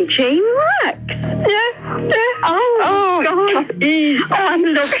 Jean Rex. Yeah. Oh, God. Oh, I'm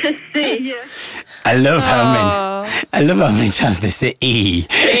looking to see you. I love how many times they say E.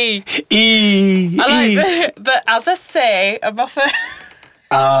 E. I like but as I say, I'm off it.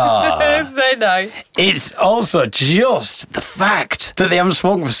 So nice. It's also just the fact that they haven't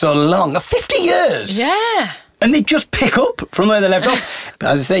spoken for so long. 50 years. Yeah. and they just pick up from where they left off.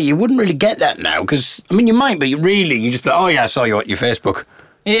 But as I say, you wouldn't really get that now, because, I mean, you might, but you just be like, oh yeah, I saw you at your Facebook.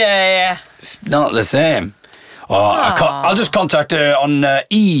 Yeah. It's not the same. I'll just contact her on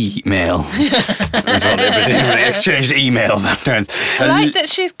email. That's what they presumably exchanged emails afterwards. I like that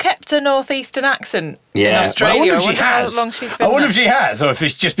she's kept a northeastern accent in Australia. Well, I wonder if she has. How long she's been I wonder if she has, or if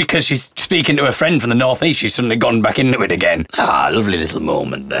it's just because she's speaking to a friend from the northeast, she's suddenly gone back into it again. Lovely little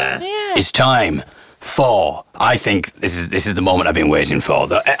moment there. Yeah. It's time for, I think this is the moment I've been waiting for.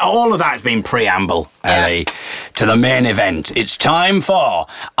 All of that's been preamble, Ellie, to the main event. It's time for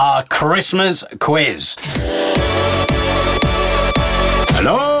our Christmas quiz.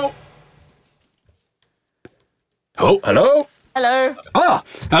 Hello? Oh, hello? Hello. Ah,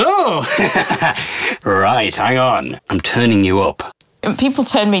 hello. Right, hang on. I'm turning you up. People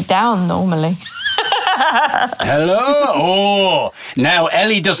turn me down normally. Hello? Oh, now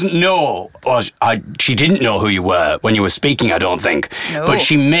Ellie doesn't know, or she didn't know who you were when you were speaking, I don't think. No. But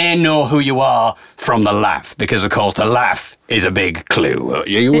she may know who you are from the laugh, because, of course, the laugh is a big clue. Are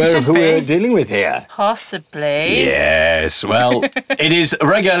you aware of who we're dealing with here? Possibly. Yes, well, it is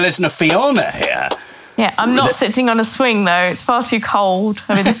regular listener Fiona here. Yeah, I'm not sitting on a swing, though. It's far too cold.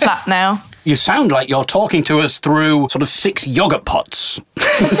 I'm in the flat now. You sound like you're talking to us through sort of 6 yoghurt pots.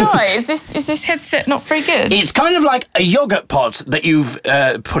 Do I? Is this headset not very good? It's kind of like a yoghurt pot that you've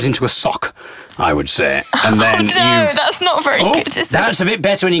put into a sock, I would say. And then that's not very good, is that's it? a bit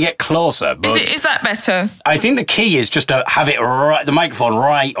better when you get closer. But Is that better? I think the key is just to have the microphone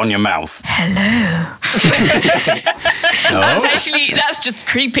right on your mouth. Hello. No? That's just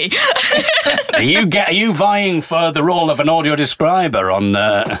creepy. Are you vying for the role of an audio describer on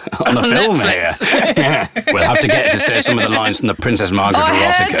a film here? Yeah. We'll have to get to say some of the lines from the Princess Margaret I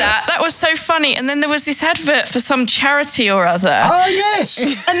erotica. heard that. That was so funny. And then there was this advert for some charity or other. Oh, yes.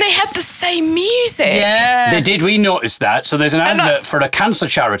 And they had the same music. Yeah. They did. We noticed that. So there's an advert for a cancer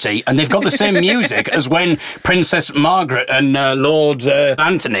charity, and they've got the same music as when Princess Margaret and Lord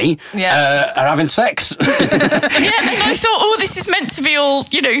Anthony are having sex. And I thought, this is meant to be all,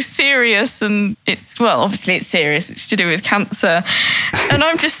 serious, and obviously it's serious. It's to do with cancer. And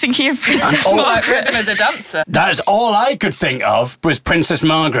I'm just thinking of Princess Margaret Rhythm as a dancer. That's all I could think of was Princess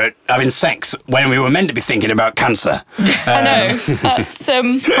Margaret having sex when we were meant to be thinking about cancer. I know. That's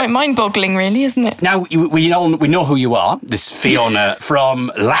quite mind-boggling, really, isn't it? Now, we know who you are, this Fiona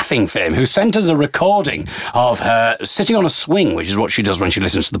from Laughing fame, who sent us a recording of her sitting on a swing, which is what she does when she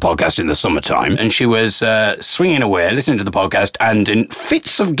listens to the podcast in the summertime. And she was swinging away, listening to the podcast, and in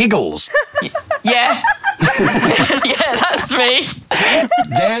fits of giggles. Yeah. Yeah, that's me.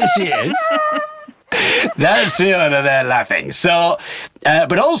 There she is. That's Fiona there laughing. So,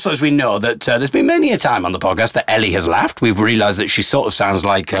 but also, as we know, that there's been many a time on the podcast that Ellie has laughed. We've realised that she sort of sounds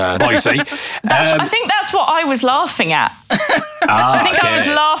like Boise. I think that's what I was laughing at. I was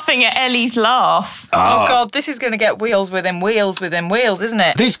laughing at Ellie's laugh. Oh, God, this is going to get wheels within wheels within wheels, isn't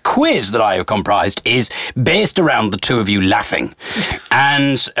it? This quiz that I have comprised is based around the two of you laughing.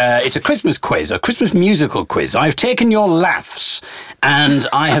 And it's a Christmas quiz, a Christmas musical quiz. I've taken your laughs and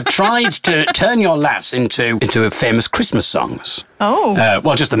I have tried to turn your laughs into famous Christmas songs. Oh.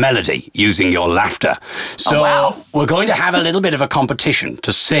 Just the melody using your laughter. So we're going to have a little bit of a competition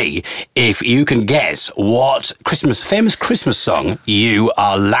to see if you can guess what famous Christmas song you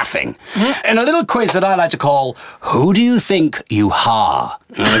are laughing. Mm-hmm. In a little quiz that I like to call Who Do You Think You Are?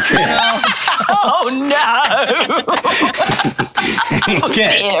 Okay. Oh, no.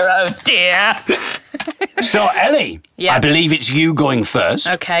 Okay. Oh, dear. So, Ellie, I believe it's you going first.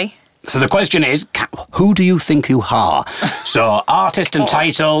 Okay. So the question is, who do you think you are? So artist and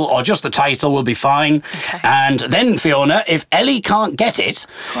title, or just the title will be fine. Okay. And then, Fiona, if Ellie can't get it,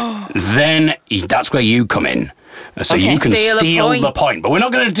 then that's where you come in. So you can steal the point. But we're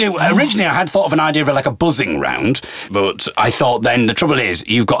not going to do... Originally, I had thought of an idea of like a buzzing round, but I thought then the trouble is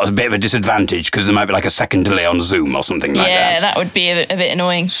you've got a bit of a disadvantage because there might be like a second delay on Zoom or something like that. Yeah, that would be a bit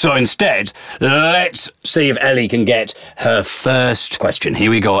annoying. So instead, let's see if Ellie can get her first question.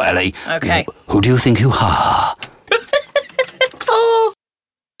 Here we go, Ellie. Okay. Who do you think you are? Oh.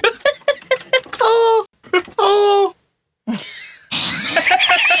 Oh. Oh.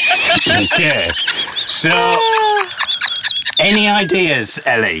 Okay. So, any ideas,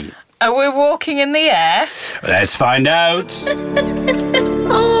 Ellie? Are we walking in the air? Let's find out.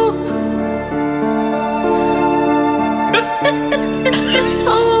 Oh.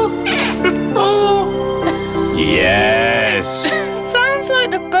 Oh. Oh. Yes. Sounds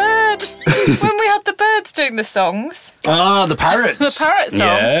like the bird. When we had the birds doing the songs. Ah, the parrots. The parrot song.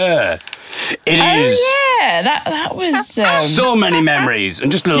 Yeah. It is. Oh, yeah, that was... So many memories.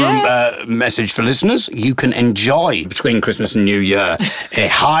 And just a little message for listeners. You can enjoy, between Christmas and New Year, a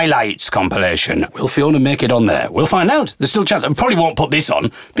highlights compilation. Will Fiona make it on there? We'll find out. There's still a chance. I probably won't put this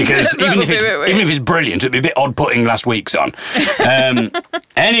on, because even if it's brilliant, it'd be a bit odd putting last week's on.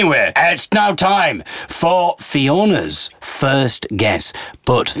 Anyway, it's now time for Fiona's first guess.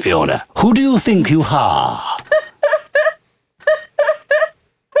 But, Fiona, who do you think you are?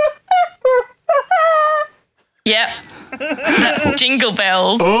 Yep, that's Jingle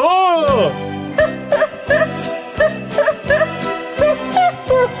Bells. Oh!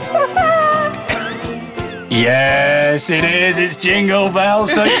 Yes, it is. It's Jingle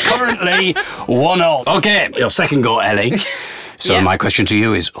Bells. So it's currently 1-0. Okay, your second go, Ellie. So my question to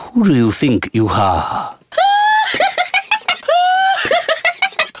you is, who do you think you are?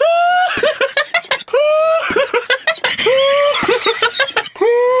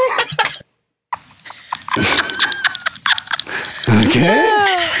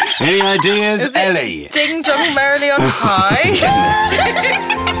 Okay. Any ideas, Ellie? Ding dong merrily on high.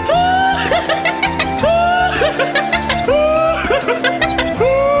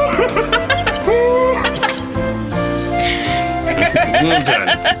 Well done.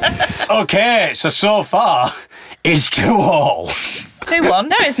 Okay, so far, it's 2-2. 2-1.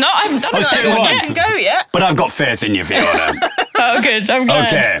 No, it's not. I haven't done Oh, it's it. 2-1. You can go yet. But I've got faith in you, Fiona. Oh, good. I'm glad.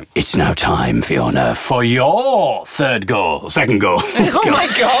 Okay, it's now time, Fiona, for your second go. Oh my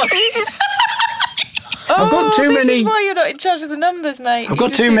God. I've got too this many. is why you're not in charge of the numbers, mate. I've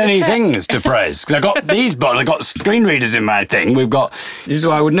got too many things to press. Because I got these buttons, I got screen readers in my thing. This is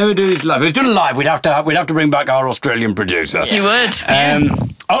why I would never do this live. If it was done live, we'd have to bring back our Australian producer. You would.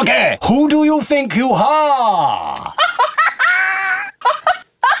 Okay, who do you think you are?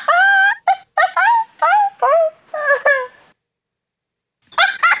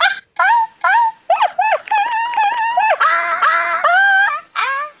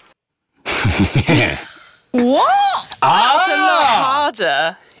 What? That's a lot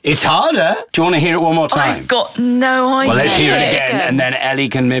harder. It's harder. Do you want to hear it one more time? I've got no idea. Well, let's hear it again, and then Ellie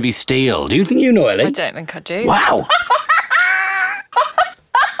can maybe steal. Do you think you know, Ellie? I don't think I do. Wow.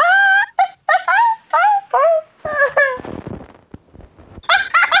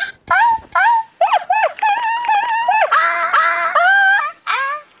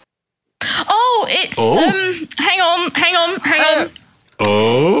 Oh, it's hang on.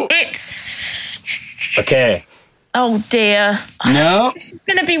 Oh. It's Okay. oh dear. No. It's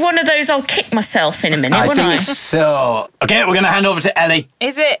gonna be one of those I'll kick myself in a minute, I won't I? think so. Okay, we're going to hand over to Ellie.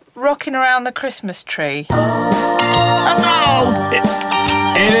 Is it rocking around the Christmas tree? Oh,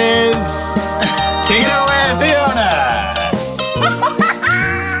 It is. Take it away, Fiona.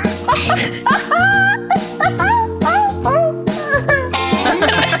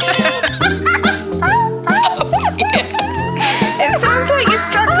 It sounds like you're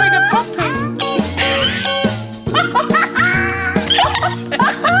struggling to pop it.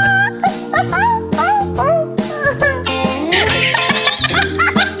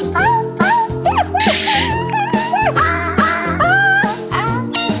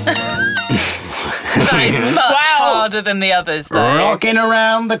 That is much harder than the others, though. Rocking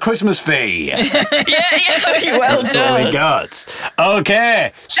around the Christmas fee. yeah, well That's what we done. got.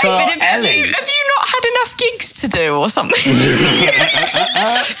 Okay, so David, have Ellie. you not had enough gigs to do or something?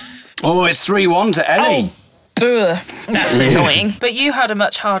 Oh, it's 3-1 to Ellie. Ugh, that's annoying. But you had a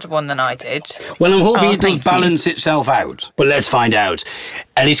much harder one than I did. Well, I'm hoping it does thank you. balance itself out. But let's find out.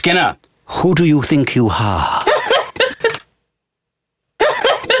 Ellie Skinner, who do you think you are?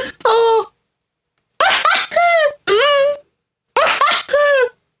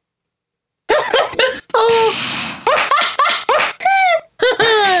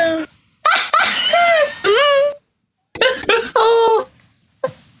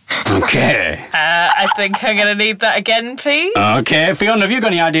 Okay. I think I'm going to need that again, please. Okay, Fiona, have you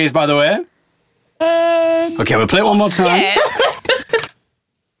got any ideas, by the way? Okay, we'll play it one more time. Yes.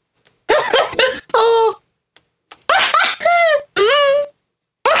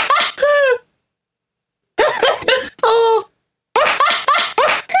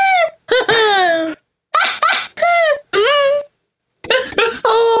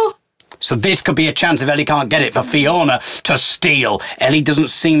 So this could be a chance if Ellie can't get it for Fiona to steal. Ellie doesn't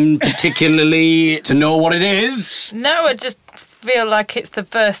seem particularly to know what it is. No, I just feel like it's the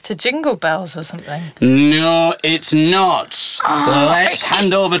verse to Jingle Bells or something. No, it's not. Let's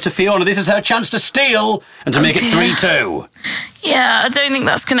hand over to Fiona. This is her chance to steal and to make it 3-2. Yeah, I don't think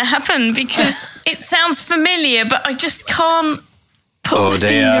that's going to happen because it sounds familiar, but I just can't put my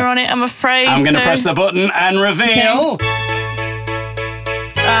finger on it, I'm afraid. I'm going to press the button and reveal.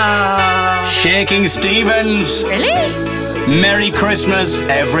 Shaking Stevens. Really? Merry Christmas,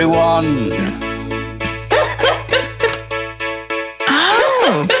 everyone.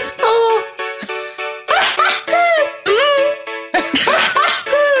 Oh.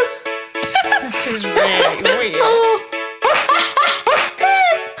 This is really weird.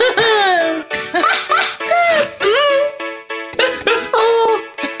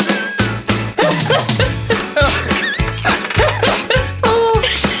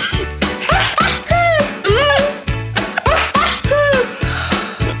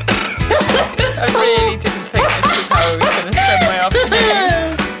 I really didn't think this was how I was going to spend my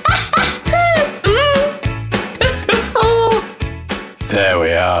afternoon. There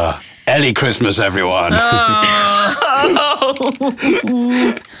we are. Ellie Christmas, everyone.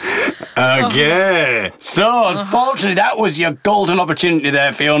 Okay. So, unfortunately, that was your golden opportunity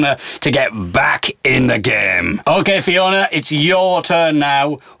there, Fiona, to get back in the game. Okay, Fiona, it's your turn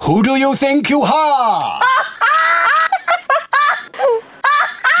now. Who do you think you are?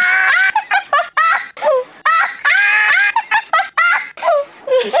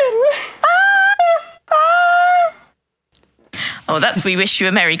 Oh, that's We Wish You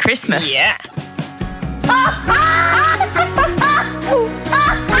a Merry Christmas. Yeah.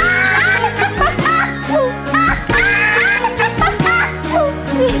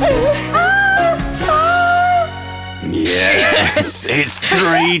 Yes, it's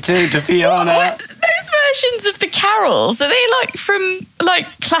 3-2 to Fiona. Those versions of the carols, are they like from like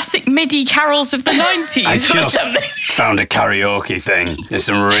classic MIDI carols of the 90s I or just something? found a karaoke thing. There's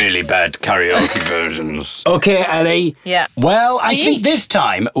some really bad karaoke versions. Okay, Ellie. Yeah. Well, I think this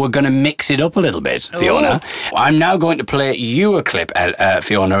time we're going to mix it up a little bit, Fiona. I'm now going to play you a clip,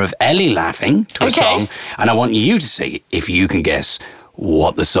 Fiona, of Ellie laughing to a song, and I want you to see if you can guess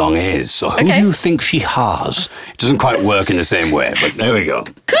what the song is. So who do you think she has? It doesn't quite work in the same way, but there we go.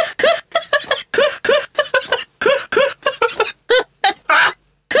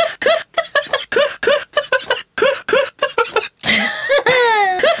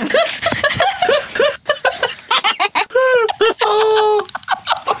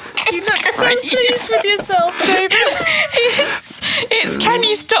 You look so pleased with yourself, David. It's Can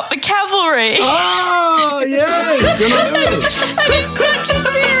You Stop the Cavalry? Oh, yes! Do you know what it is? And it's such a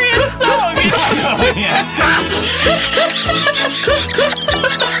serious song.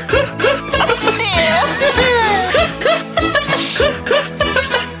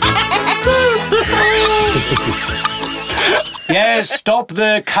 Yes, stop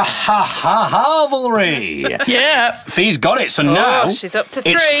the cavalry. Yeah. Fee's got it, so now she's up to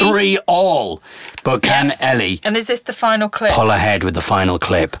 3. it's 3-3. But can Ellie And is this the final clip? pull ahead with the final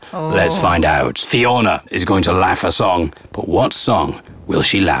clip? Let's find out. Fiona is going to laugh a song, but what song will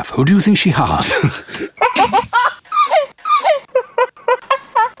she laugh? Who do you think she has?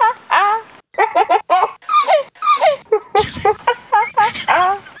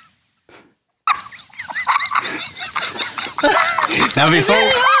 Now before,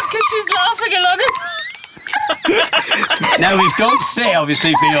 Because she's laughing along. now we don't say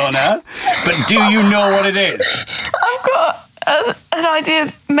obviously, Fiona, but do you know what it is? I've got an idea,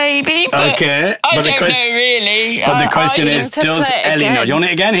 maybe. But Okay, I but the don't quest- know, really. But the question is, just to does play it Ellie know? again. Do you want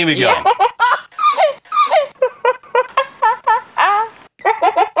it again? Here we go.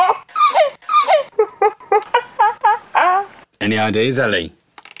 Any ideas, Ellie?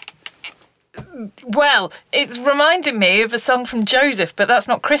 Well, it's reminding me of a song from Joseph, but that's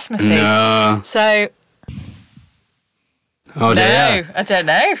not Christmassy. No. So, Oh dear. no, I don't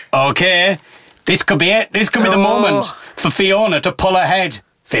know. Okay, this could be it. This could be the moment for Fiona to pull ahead.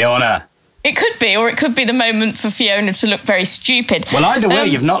 Fiona. It could be, or it could be the moment for Fiona to look very stupid. Well, either way,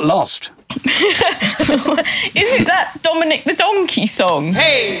 you've not lost. Is it that Dominic the Donkey song?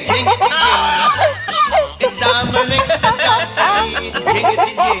 Hey, jingity jing. It's Dominic the Donkey.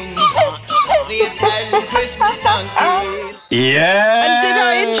 Jingity jing. The Italian Christmas donkey. Yeah. And did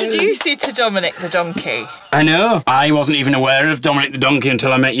I introduce you to Dominic the Donkey? I know. I wasn't even aware of Dominic the Donkey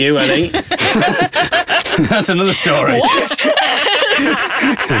until I met you, Ellie. That's another story. What?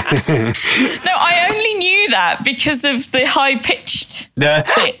 No, I only knew that because of the high-pitched bits. Yeah,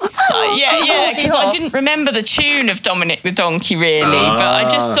 because I didn't remember the tune of Dominic the Donkey, really. But I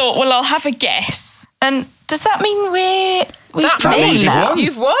just thought, well, I'll have a guess. And does that mean we've That won means now?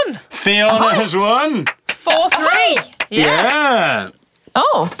 you've won. Fiona has won. 4-3. Yeah.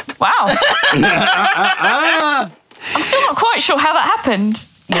 Oh, wow. I'm still not quite sure how that happened.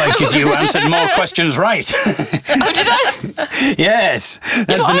 Well, because you answered more questions right. Oh, did I? Yes.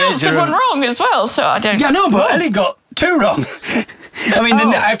 That's I the answered nature one of... wrong as well, so I don't... Yeah, no, but Ellie got 2 wrong. I mean,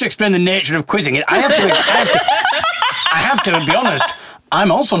 I have to explain the nature of quizzing it. I have to be honest.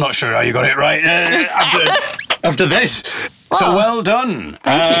 I'm also not sure how you got it right after this. So well done.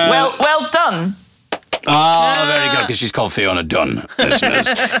 Thank you. Well done. Very good, because she's called Fiona Dunn, listeners.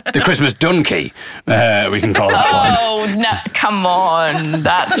 The Christmas Dunkey, we can call that one. Oh, no, come on.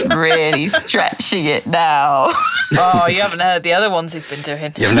 That's really stretching it now. Oh, you haven't heard the other ones he's been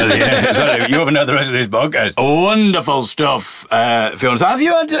doing. You haven't heard the rest of this podcast. Wonderful stuff, Fiona. So have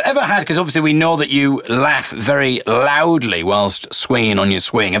you ever had, because obviously we know that you laugh very loudly whilst swinging on your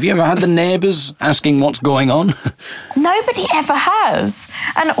swing. Have you ever had the neighbours asking what's going on? Nobody ever has.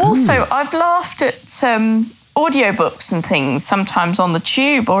 And also, I've laughed at audiobooks and things, sometimes on the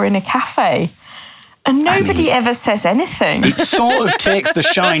tube or in a cafe. And nobody ever says anything. It sort of takes the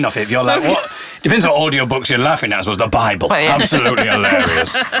shine off it. If you're like, what? Depends what audiobooks you're laughing at, I suppose. The Bible. Well, yeah. Absolutely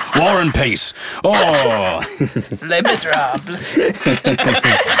hilarious. War and Peace. Oh. Les Miserables.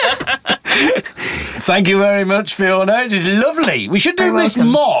 Thank you very much, Fiona. It is lovely. We should do this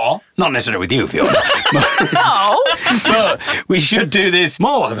more. Not necessarily with you, Fiona. No. But we should do this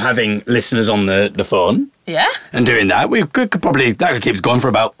more of having listeners on the phone. Yeah. And doing that. We could probably, that could keep us going for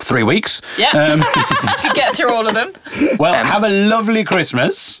about 3 weeks. Yeah. Could get through all of them. Well, have a lovely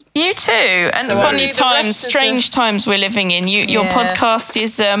Christmas. You too. And funny times, strange times we're living in. Your podcast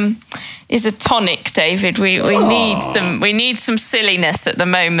is a tonic, David. We need some silliness at the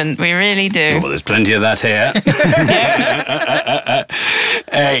moment. We really do. Well, there's plenty of that here.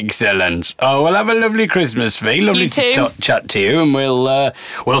 Excellent. Oh, well, have a lovely Christmas, Fee. Lovely to chat to you, and we'll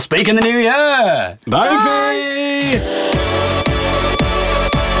speak in the new year. Bye, Fee.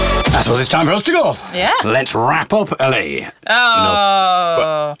 I suppose it's time for us to go. Yeah. Let's wrap up, Ellie.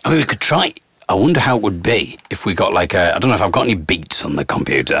 Oh. I mean, we could try. I wonder how it would be if we got like I don't know if I've got any beats on the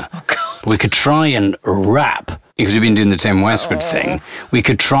computer. Oh, God. We could try and rap, because we've been doing the Tim Westwood thing. We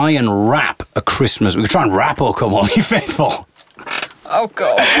could try and rap a Christmas. We could try and rap "Oh Come On You Faithful." Oh,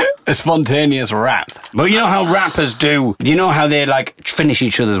 God. A spontaneous rap. But you know how rappers do? Do you know how they like finish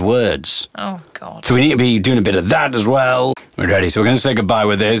each other's words? Oh, God. So we need to be doing a bit of that as well. We're ready. So we're going to say goodbye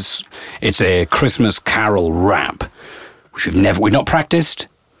with this. It's a Christmas carol rap, which we've not practiced.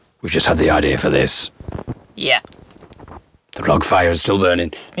 We've just had the idea for this. Yeah. The log fire is still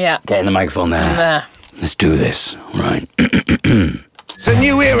burning. Yeah. Getting the microphone there. Let's do this. All right. It's a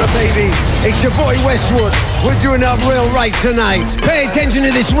new era, baby. It's your boy Westwood. We're doing up real right tonight. Pay attention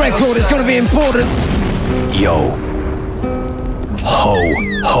to this record. It's going to be important. Yo. Ho.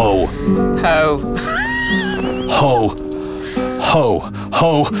 Ho. Ho. Ho. Ho.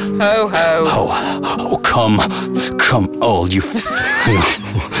 Ho. Ho, ho. Ho. Oh, come. Oh, you...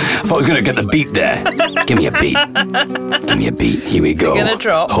 I thought I was going to get the beat there. Give me a beat. Give me a beat. Here we go. You're going to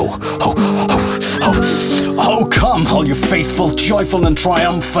drop. Ho. Ho. Ho. Ho. Oh, come, all you faithful, joyful and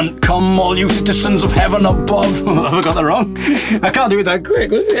triumphant. Come, all you citizens of heaven above. Have I got that wrong? I can't do it that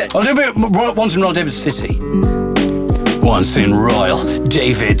quick. What is it? I'll do a bit once in Royal David's City. Once in Royal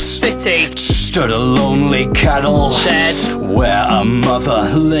David's City stood a lonely cattle shed where a mother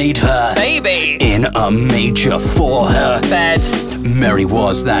laid her baby in a manger for her bed. Mary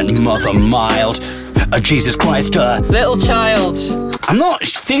was that mother mild, a Jesus Christ, a little child. I'm not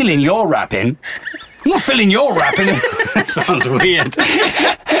feeling your rapping. I'm not feeling your rapping. That sounds weird.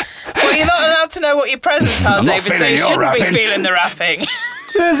 Well, you're not allowed to know what your presents are, David, so you shouldn't be feeling the rapping.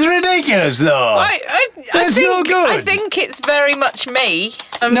 That's ridiculous, though. That's no good. I think it's very much me.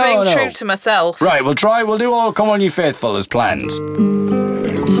 I'm being true to myself. Right, we'll do all Come On You Faithful as planned.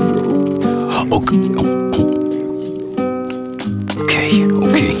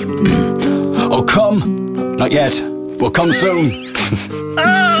 Okay. Oh, come. Not yet. We'll come soon.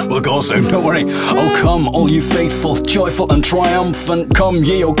 We'll go soon, don't worry. Oh, come, all you faithful, joyful and triumphant. Come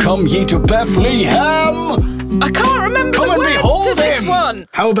ye, oh, come ye to Bethlehem. I can't remember Come the and words behold to this him. one.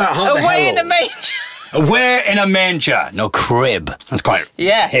 How about How the Away in a Herald? manger. Away in a manger. No crib. That's quite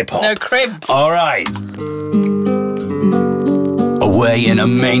hip-hop. No cribs. All right. Away in a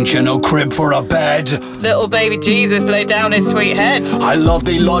manger, no crib for a bed. Little baby Jesus lay down his sweet head. I love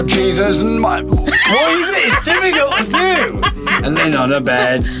thee, Lord Jesus, and my... What is it? It's difficult to do. And then on a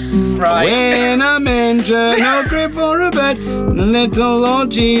bed. Right. Away in a manger, no crib for a bed. The little Lord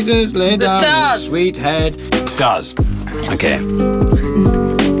Jesus lay down his sweet head. Stars. Okay.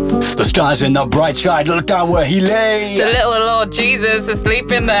 The stars in the bright sky look down where he lay. The little Lord Jesus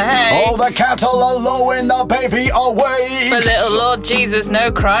asleep in the hay. All the cattle are low and the baby awake. But little Lord Jesus,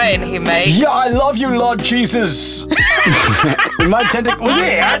 no crying he makes. Yeah, I love you, Lord Jesus. We might tend to... Was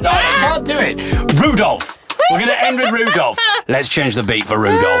it? I can't do it. Rudolph. We're going to end with Rudolph. Let's change the beat for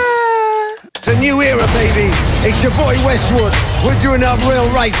Rudolph. It's a new era, baby. It's your boy Westwood. We're doing up real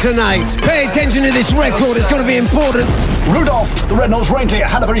right tonight. Pay attention to this record, it's going to be important. Rudolph, the red-nosed reindeer,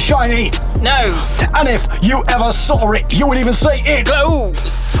 had a very shiny nose. And if you ever saw it, you would even say it. Glows.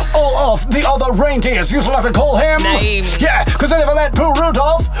 All of the other reindeers used to have to call him names. Yeah, because they never let poor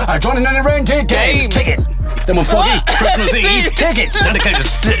Rudolph join in any reindeer games. Take it. Them on foggy Christmas Eve. Take it. Dedicated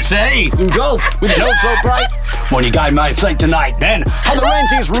to say golf with your nose so bright. When you guide my slate tonight, then how the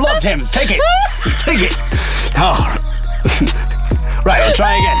reindeers loved him. Take it. Take it. Oh. Right, I'll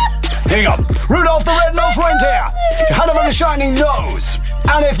try again. Here you go. Rudolph the red-nosed reindeer had a very shining nose.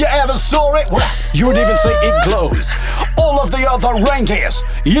 And if you ever saw it, well, you would even say it glows. All of the other reindeers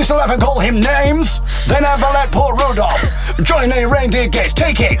used to have to call him names. They never let poor Rudolph join any reindeer games.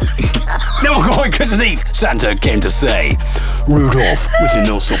 Take it. Now we're going Christmas Eve. Santa came to say, Rudolph, with your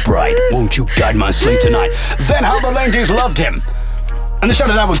nose so bright, won't you guide my sleigh tonight? Then how the reindeers loved him. And they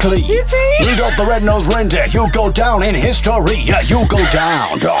shouted out with glee. Rudolph the red-nosed reindeer, you'll go down in history. Yeah, you'll go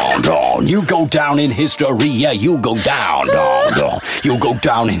down, down, down. You go down in history. Yeah, you go down, down, down. You go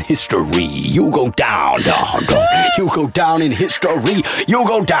down in history. You go down, down, down. You go down in history. You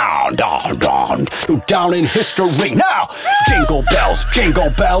go down, down, down. You down in history. Now, jingle bells,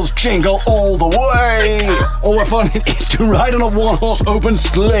 jingle all the way. Oh, what fun it is to ride on a one-horse open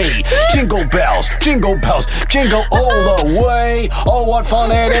sleigh. Jingle bells, jingle all the way. Oh, what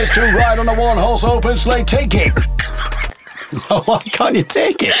fun it is to ride on a one-horse open sleigh. Take it. Oh, why can't you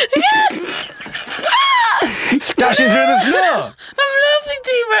take it? Dashing through the snow. I'm laughing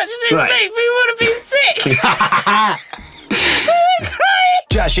too much and it makes me want to be sick. I'm crying.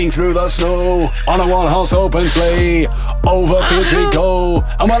 Dashing through the snow on a one-horse open sleigh. Over fields we go,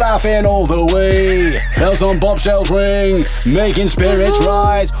 and we're laughing all the way. Bells on bobshells ring, making spirits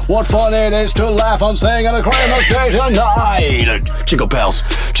rise. What fun it is to laugh and sing on a Christmas day tonight. Jingle bells,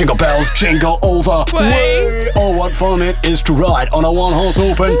 jingle all the way. Oh, what fun it is to ride on a one-horse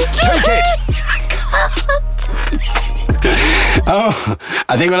open. Take it. Oh,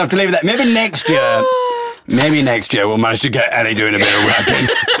 I think we'll have to leave that. Maybe next year we'll manage to get Ellie doing a bit of rapping.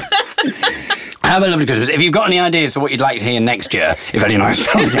 Have a lovely Christmas. If you've got any ideas for what you'd like to hear next year, if Ellie and I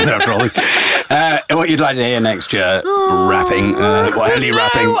start together after all, what you'd like to hear next year, rapping, what Ellie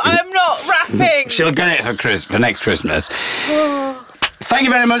rapping. No, I'm not rapping. She'll get it for next Christmas. Thank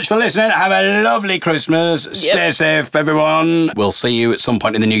you very much for listening. Have a lovely Christmas. Stay safe, everyone. We'll see you at some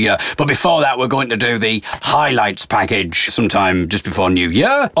point in the new year. But before that, we're going to do the highlights package sometime just before New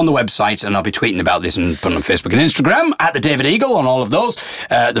Year on the website, and I'll be tweeting about this and putting on Facebook and Instagram at the David Eagle on all of those.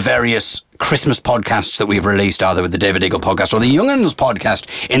 The various Christmas podcasts that we've released, either with the David Eagle podcast or the Young'uns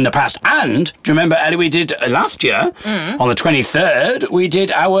podcast in the past. And do you remember, Ellie, we did last year on the 23rd, we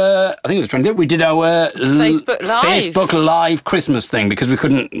did our, I think it was 23rd, we did our Facebook Live Christmas thing because we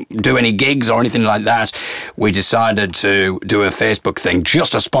couldn't do any gigs or anything like that. We decided to do a Facebook thing,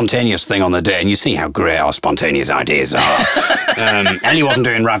 just a spontaneous thing on the day, and you see how great our spontaneous ideas are. Ellie wasn't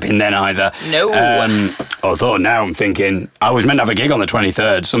doing rapping then either. No. Although now I'm thinking, I was meant to have a gig on the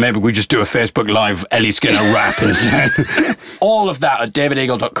 23rd, so maybe we just do a Facebook Live Ellie Skinner rap instead. All of that at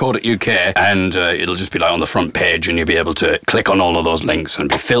davideagle.co.uk, and it'll just be like on the front page, and you'll be able to click on all of those links and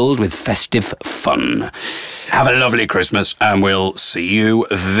be filled with festive fun. Have a lovely Christmas, and we'll see you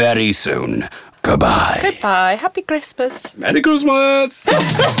very soon. Goodbye. Goodbye. Happy Christmas. Merry Christmas.